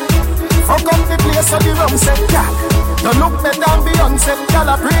boss, yeah. Fuck up the place so the rum set, yeah. You look better than Beyonce. Y'all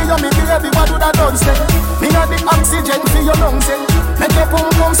a pray you me baby, what would I done say? Me got the oxygen for your lungs, yeah. Make your pum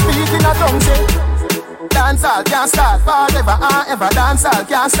pum speak in a tongue, yeah. Dancehall can't start forever and ever. Dancehall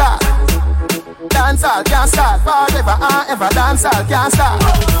can't start. Dancehall can't start forever and ever. Dancehall can't start.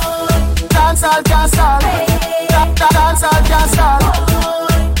 Dancehall can't start. Dancehall can't start.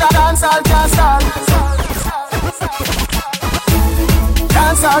 Dancehall can't start.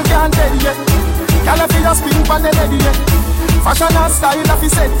 Dancehall can't tell you. Y'all feel your spin on the lady, yeah. Fashion and style of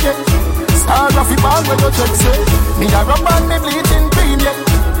his set, yeah. Star of the band when you check, say. Me a rub and me bleaching green, yeah.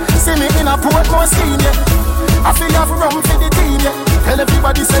 See me in a Portmore scene, yeah. I feel have rum for the team, yeah. Tell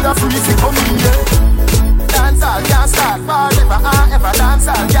everybody say they're free to come in, yeah. Dancehall can't start forever and ever.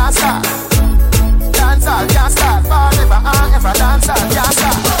 Dancehall can't start. Dancehall can't start forever and ever. Dancehall can't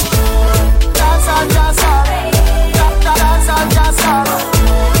start. Dancehall can't start. Dancehall can't start.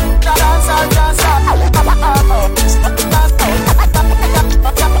 Dancehall can't start.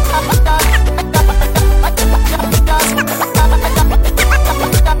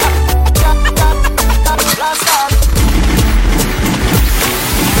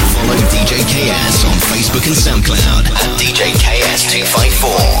 Follow DJ KS on Facebook and SoundCloud at DJ KS254.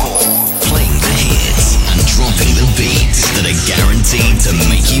 Playing the hits and dropping the beats that are guaranteed to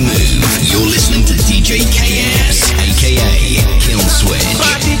make you move. You're listening to DJ KS, aka Kill Switch.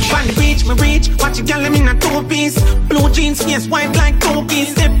 Party on the beach, me reach. Watch you girl, I'm in a two-piece. Blue jeans, yes, white like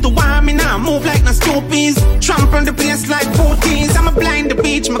cookies. Step to warm me now, move like no stoopies. Trample the place like booties. I'm a blind the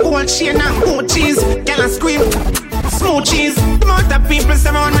beach, my gold chain and Gucci's. Girl, I scream. Smoochies, the amount of people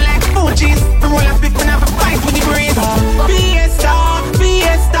surround me like Fuji's. The roll up if we have a fight with the breeze. Fiesta,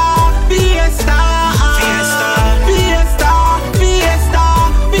 Fiesta, Fiesta, Fiesta, Fiesta, Fiesta,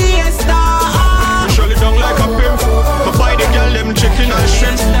 Fiesta. Shut it down like a pimp. But buy the girl them chicken and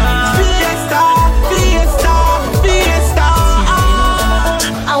shrimp. Fiesta, Fiesta, Fiesta.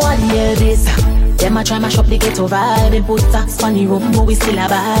 I want to hear the Them a try mash up the ghetto vibe. And put tax on the room, but we still a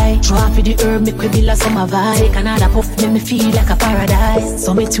buy. Draw for the herb, make we build a summer vibe. Take another puff, make me feel like a paradise.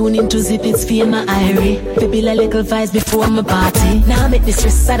 So me tune into zip, it's feel my irie. Baby like little vibes before my party. Now make this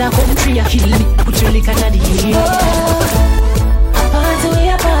stress out of country, I kill me. Put your liquor in the air. A party, we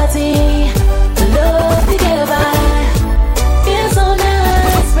a party. Love together. Feel so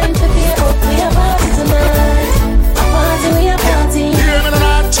nice. Friends to feel up, we a party tonight. A party, we a party.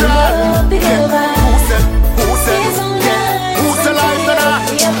 Love together.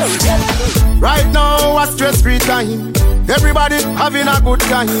 Right now, a stress-free time. Everybody having a good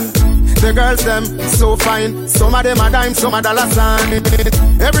time. The girls them so fine. Some of them a dime, some a dollar sign.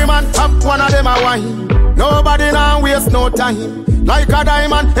 Every man have one of them a wine. Nobody now waste no time. Like a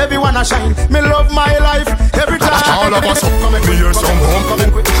diamond, everyone a shine. Me love my life every time. All of us come and hear some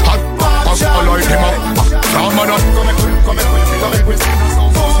homecoming. Hot pass, I like him up. Come on, come quick.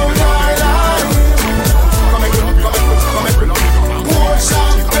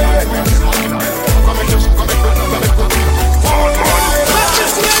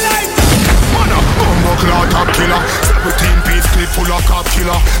 Cloud top killer, 17-piece clip full of cop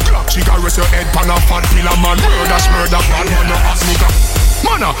killer. Glock chica rest your head pan a fat pillar. Man murder bad man no ass nigga.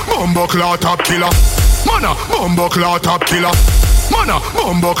 Man a bumbo cloud top killer. Man a bumbo cloud top killer. Man a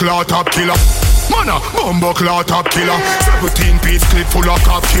bumbo cloud top killer. Man a bumbo cloud top killer. 17-piece clip full of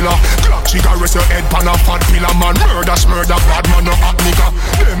cop killer. Glock chica rest your head pan a fat pillar. Man murder bad man no ass nigga.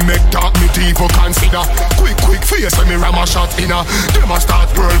 Them make talk me deep for consider. Quick face when me ram a shot inna. Them a start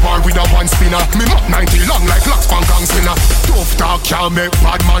world war with a one spinner. Me map 90 long like locks pan gang spinner. Tough talk can't make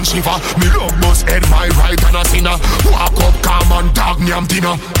bad man shiver. Me love bust head my right and a sinner. Walk up calm and dog nyam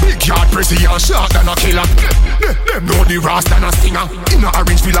dinner. Big yard pressy and shot than a killer. Them know the rast than a stinger. Inna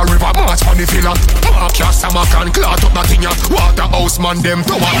orange villa river march on the villa. Mark your stomach and clot up that thing ya. Waterhouse man them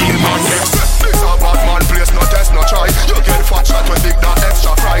to a hill man them. This a bad man place no test no try. You get fat shot when dig that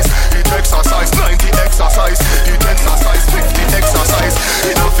extra price. It exercise 90 exercise. It exercise 50 exercise.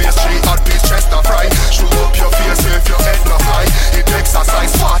 In a face 3 hot piece chest a fry. Show up your face if your head no fly. It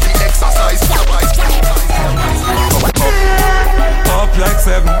exercise 40 exercise. Up like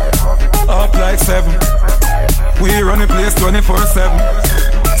 7. Up like 7. We run the place 24/7.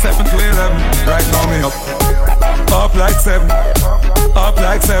 7 to 11. Right now me up. Up like 7. Up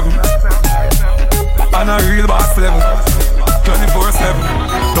like 7. And a real boss level. 24/7.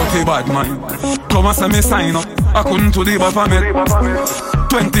 Dirty bad man. Come and send me sign up. I couldn't do the alphabet.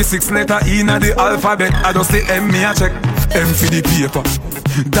 26 letter in the alphabet. I just say M me a check. M for the paper.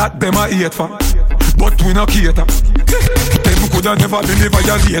 That them a hate for. But we no cater. Them coulda never been the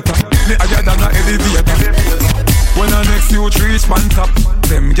violator. Me higher than a elevator. When the next youth reach pan top,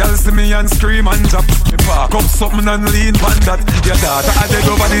 them gyal see me and scream and drop. Me park up something and lean pan that. Your daughter a dead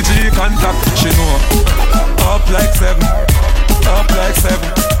over the G contact. She know. Up like 7. Up like 7.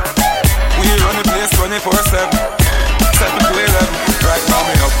 We run the place 24/7. 7 to 11. Right now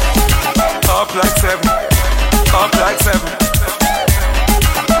me up. Up like 7. Up like 7.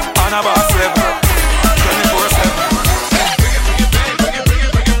 And a boss 7. 24/7.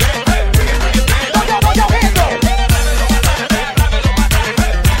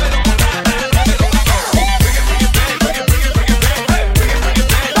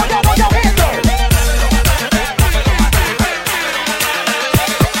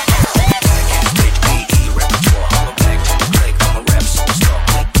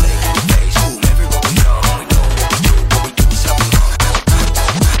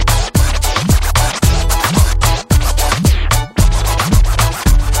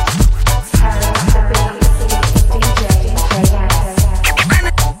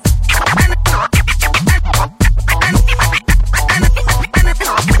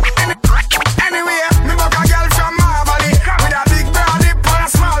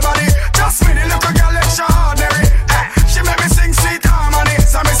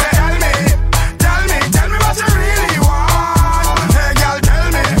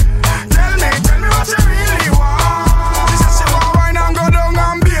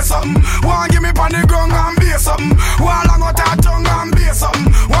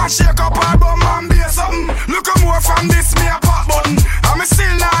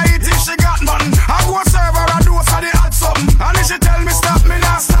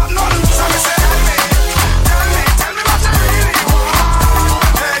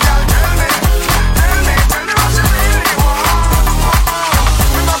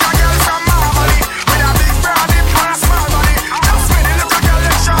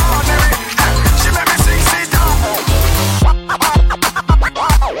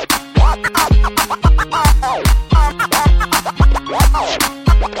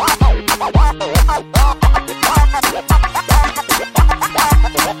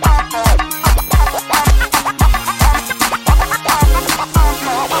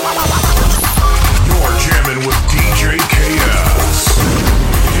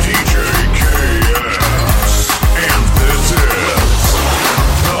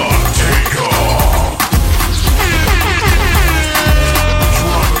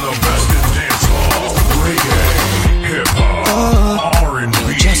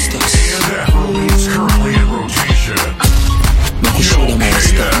 And Afrobeats currently in rotation.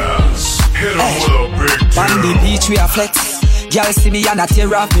 KS, hit him with a big on the beach we are flex. Girl see me and I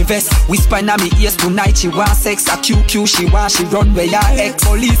tear off me vest. Whisper in me ears tonight she want sex. A QQ she want, she run where your ex.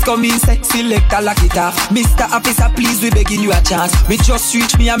 Police come in say select a lock it off. Mr. Officer please we begging you a chance. Me just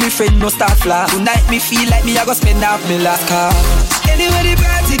reach me and me friend no start flash. Tonight me feel like me I go spend half me last car. Anyway the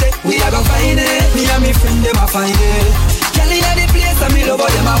party day we a go find it. Me and me friend them a find it. Girl inna the place and me love how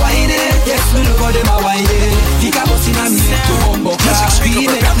them a whine it. Yes me love how them a whine it. Fika bust inna me head to bumbo class. We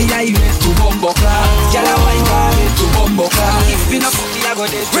make me a head to bumbo class. Girl a whine for me to bumbo class. If me no fuck me I go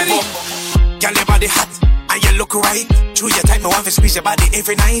dead to bumbo. Girl your body hot and you look right. Through your time, me want to squeeze your body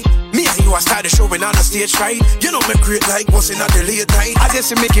every night. Me and you, I started showing on the stage right. You know me great like what's in the late night. I just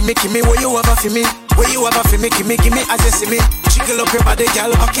see me, where you ever for me? Where you ever for me, give me, I just see me. Jiggle up your body,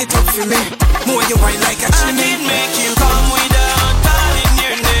 girl, back it up for me. More you wine like a chimney. I can make you come without calling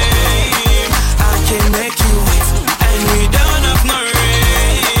your name. I can make you wet and we don't have no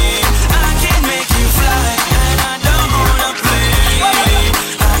rain. I can make you fly and I don't wanna play.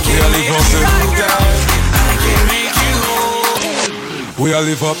 I can make you fly. We all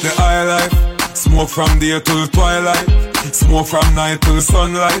live up the high life. Smoke from day till twilight. Smoke from night till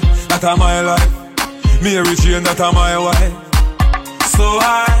sunlight. That a my life. Mary Jane, that a my wife. So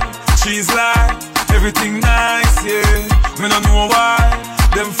high, she's like everything nice, yeah. Me no know why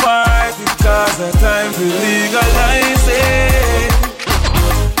them fight because the time to legalize it.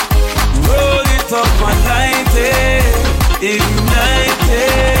 Roll it up and light it, ignite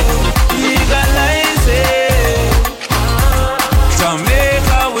it, legalize it.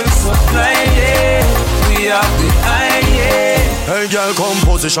 Jamaica will supply it. We have the eye, yeah. Hey girl, come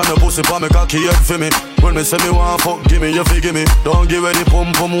position your pussy pa me cocky head for me. When me say me want fuck, give me your fee, give me. Don't give any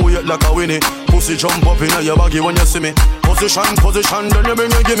pum pum weight like a winnie. Pussy jump up inna your baggy when you see me. Position, then you bring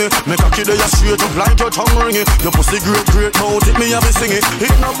you give me. Me cocky there straight up like your tongue ringing. Your pussy great mouth, it me have it singing.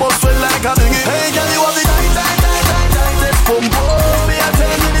 It no bust well like a thingy. Hey girl, you have the tight, pum pum. Me I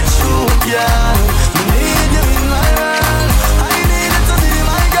tell you the truth, yeah. Me need you in my world. I need it to be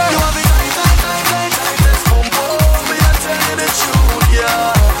my girl. You have the tight, pum pum. Me I tell you the truth,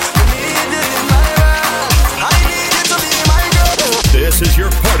 yeah. Me need you in my world. I need it to be my girl. This is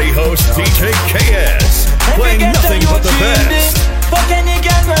your party host, DJ KS, playing nothing but the best. Fuck any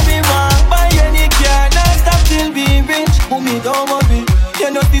girl when we want, buy any car, not stop till we rich. Who me don't worry, you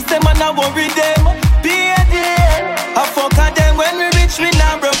know this them and I worry them. Be a day, I fuck at them when we rich, we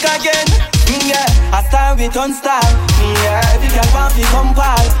not broke again. Yeah, I start with on style. Yeah, every girl want to come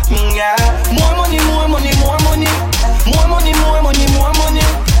pal. Yeah, more money, more money, more money, more money, more money, more money.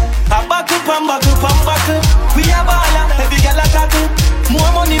 I back up and back up and back up. We are baller, every girl attack up.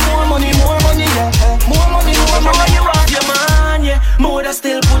 More money, more money, more money, yeah. More money, more money. You have your man, yeah. More that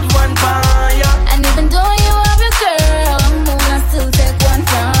still put one fire. And even though you have your girl, more that still take one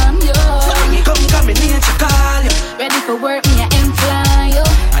from you. So when you come in here to call you. Ready for work, me I am fly you.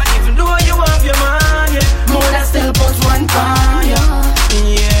 And even though you have your man, yeah. More that still put one fire.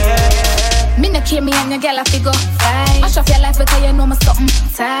 Yeah. Me no care, me and your girl I figure right. Mash off your life because you know me something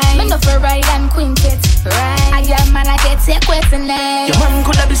tight. Me no for ride and quintet right. I am man I get take with the name. Your man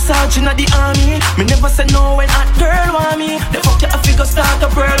coulda be sergeant of the army. Me never say no when hot girl want me. The fuck you a figure start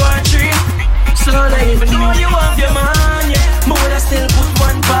up World War III. So like even though you have your man, yeah, more that still put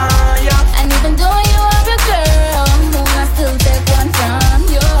one fire. And even though you have your girl, more that still take one from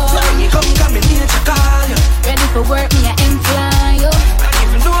you. So when you come in here to call you. Ready for work, me I am fly you. And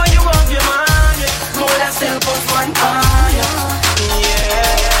even though you have your man, yeah, more that still put one fire.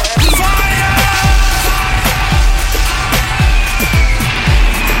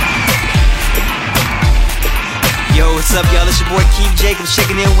 Yo, what's up, y'all? It's your boy Keith Jacobs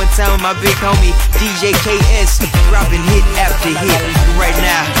checking in one time with my big homie DJ KS, dropping hit after hit. Right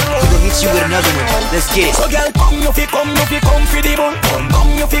now, we're gonna hit you with another one. Let's get it. So, girl, come for the bun. Come for the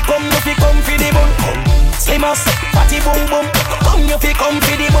bun. Slim us, fatty boom boom. Come for the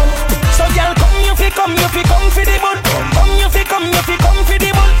bun. So, girl, come for the bun. Come for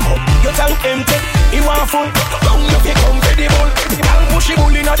the bun. Your tank empty, you want full. Come for the bun. Girl, push the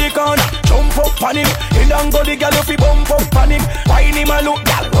bull inna the corner. Jump up on him. In and go the girl if he bump up on him. Wine him and look,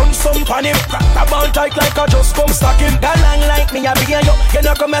 girl, run some on him. Grab ball tight like a just come stocking. Girl, long like me, I be you. You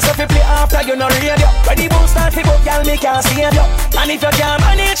know come yourself to play after you no radio. When the bull start to go, girl, me can't save you. And if you can't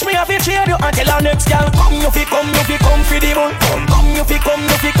manage me, I fi trade you. Until our next girl come for the bull. Come for the bull.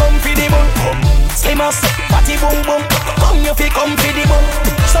 Slim us, fatty boom boom. Come for the bull.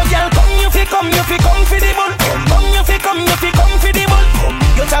 So girl, come for the bull. Come for the bull.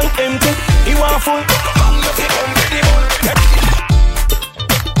 Your tank empty, you want full. Come for the bull.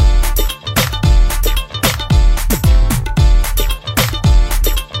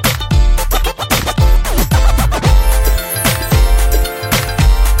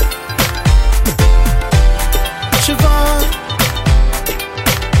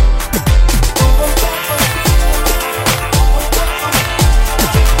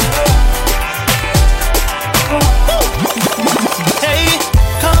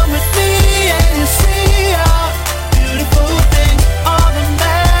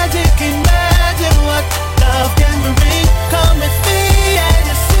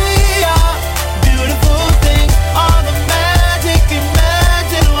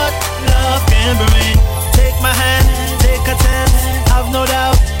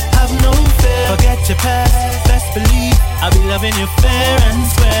 your past, best believe I'll be loving you fair and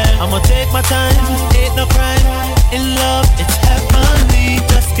square. I'ma take my time, ain't no crime. In love, it's heavenly.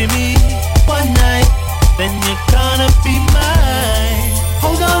 Just give me one night, then you're gonna be mine.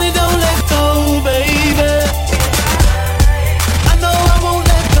 Hold on and don't let go, baby. I know I won't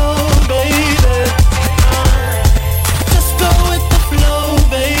let go, baby. Just go with the flow,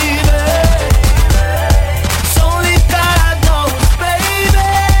 baby. It's only God knows, baby.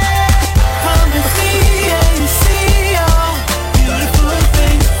 Come with me and see all beautiful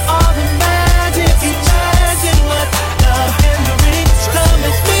things, all the magic. Imagine what love can bring. Come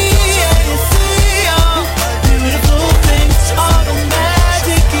with me and see all beautiful things, all the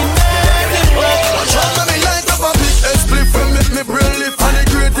magic. Imagine what love can bring. Light up a big split from me brain lift and the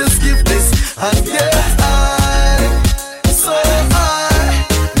greatest gift this. And yes, so I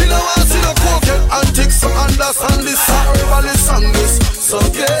me no want see no coquette antics, so understand this song, really song this. So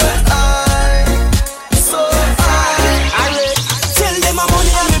get so I tell them my money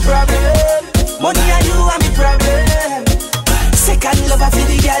and me problem. Money and you and me problem. Second lover for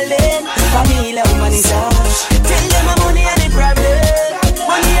the girl then, family woman is on. Tell them my money and me problem.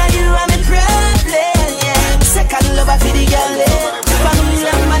 Money and you and me problem. Yeah. Second lover for the girl then, family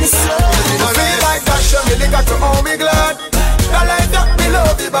woman is on. I feel like that show me got to all me glad. The life that me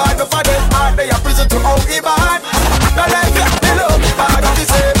love me bad, but for them heart they are prison to all me bad. The life that me love me bad, and they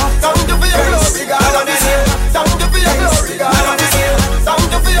say, thank you for your glory, God, and they say, thank you for your glory, God, and they say,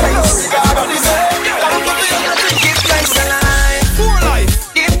 thank you for your glory, God, and they say, thank you for your glory. Give thanks to life, for life.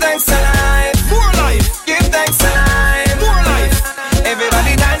 Give thanks to life, for life. Give thanks to life, for life.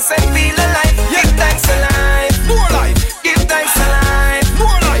 Everybody dance and feel alive. Give thanks to life, for life. Give thanks to life,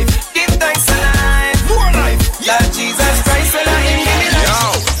 for life. Give thanks to life, for life. Lord Jesus Christ, when I in the life. Yo,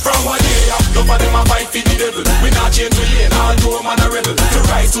 from one day up, no for them a fight for the devil. We not change we lane, all do man a rebel. To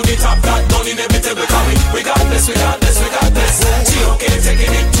rise to the top, that done inevitable. Cause we got this, we got this, we got this. G.O.K.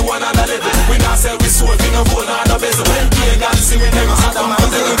 taking it to another level. We not sell we soul, we no phone, no bezel. When pagan see we never had a man. Me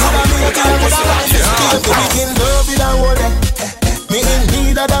in love with a whole me in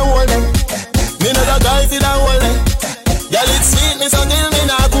need of the whole me know the guy for the whole y'all it sweet me so till me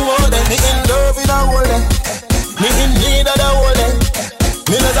not go out me in love with a whole me in need of the whole me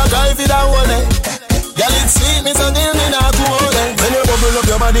know the guy for the whole y'all it sweet me so till me not go out when you bubble up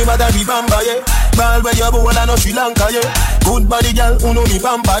your body but I be bamba yeah ball where you born and no Sri Lanka yeah good body girl who know me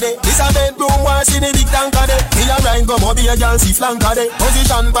pampa de this a bedroom where see the big tanker de me a ride come up here girl see flanker de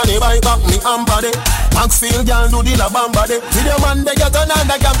position pan the bike back me hamper de Maxfield girl do the la bamba de with your man de get on and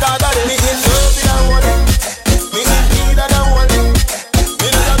the camcorder de me in love with a whole me in need of the whole me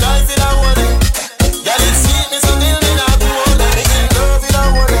know the guy for the whole girl it sweet me so till me not go out me in love with a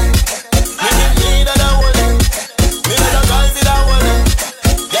whole me in need of the whole me know the guy for the whole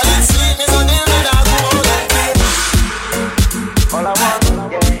girl it sweet me so till me not go out all I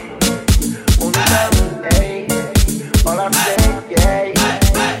want, yeah, only love, hey, all I'm saying, yeah,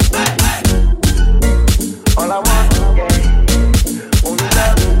 all I want, yeah, only love.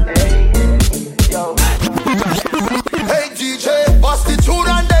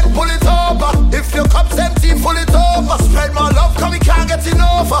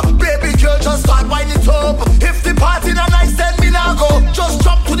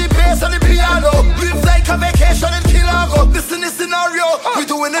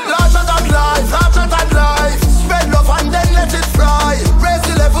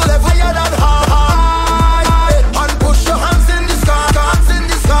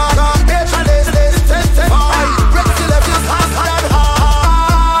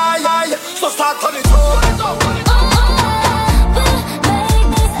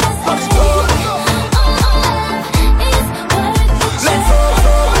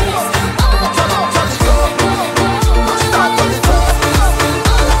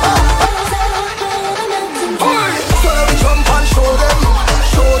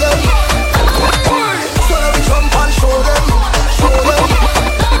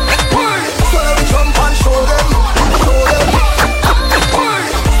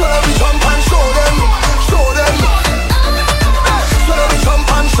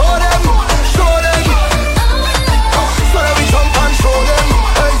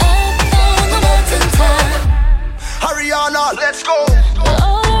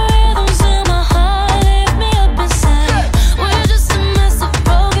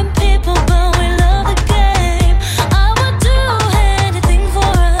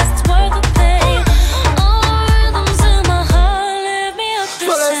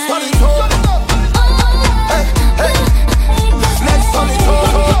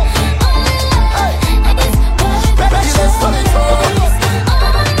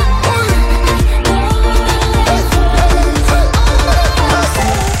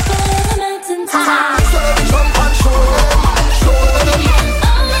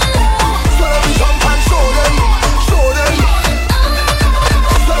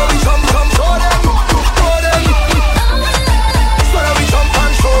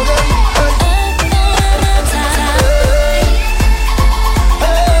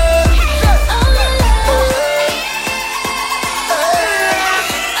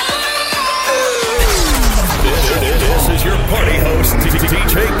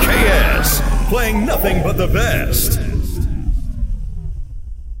 playing nothing but the best.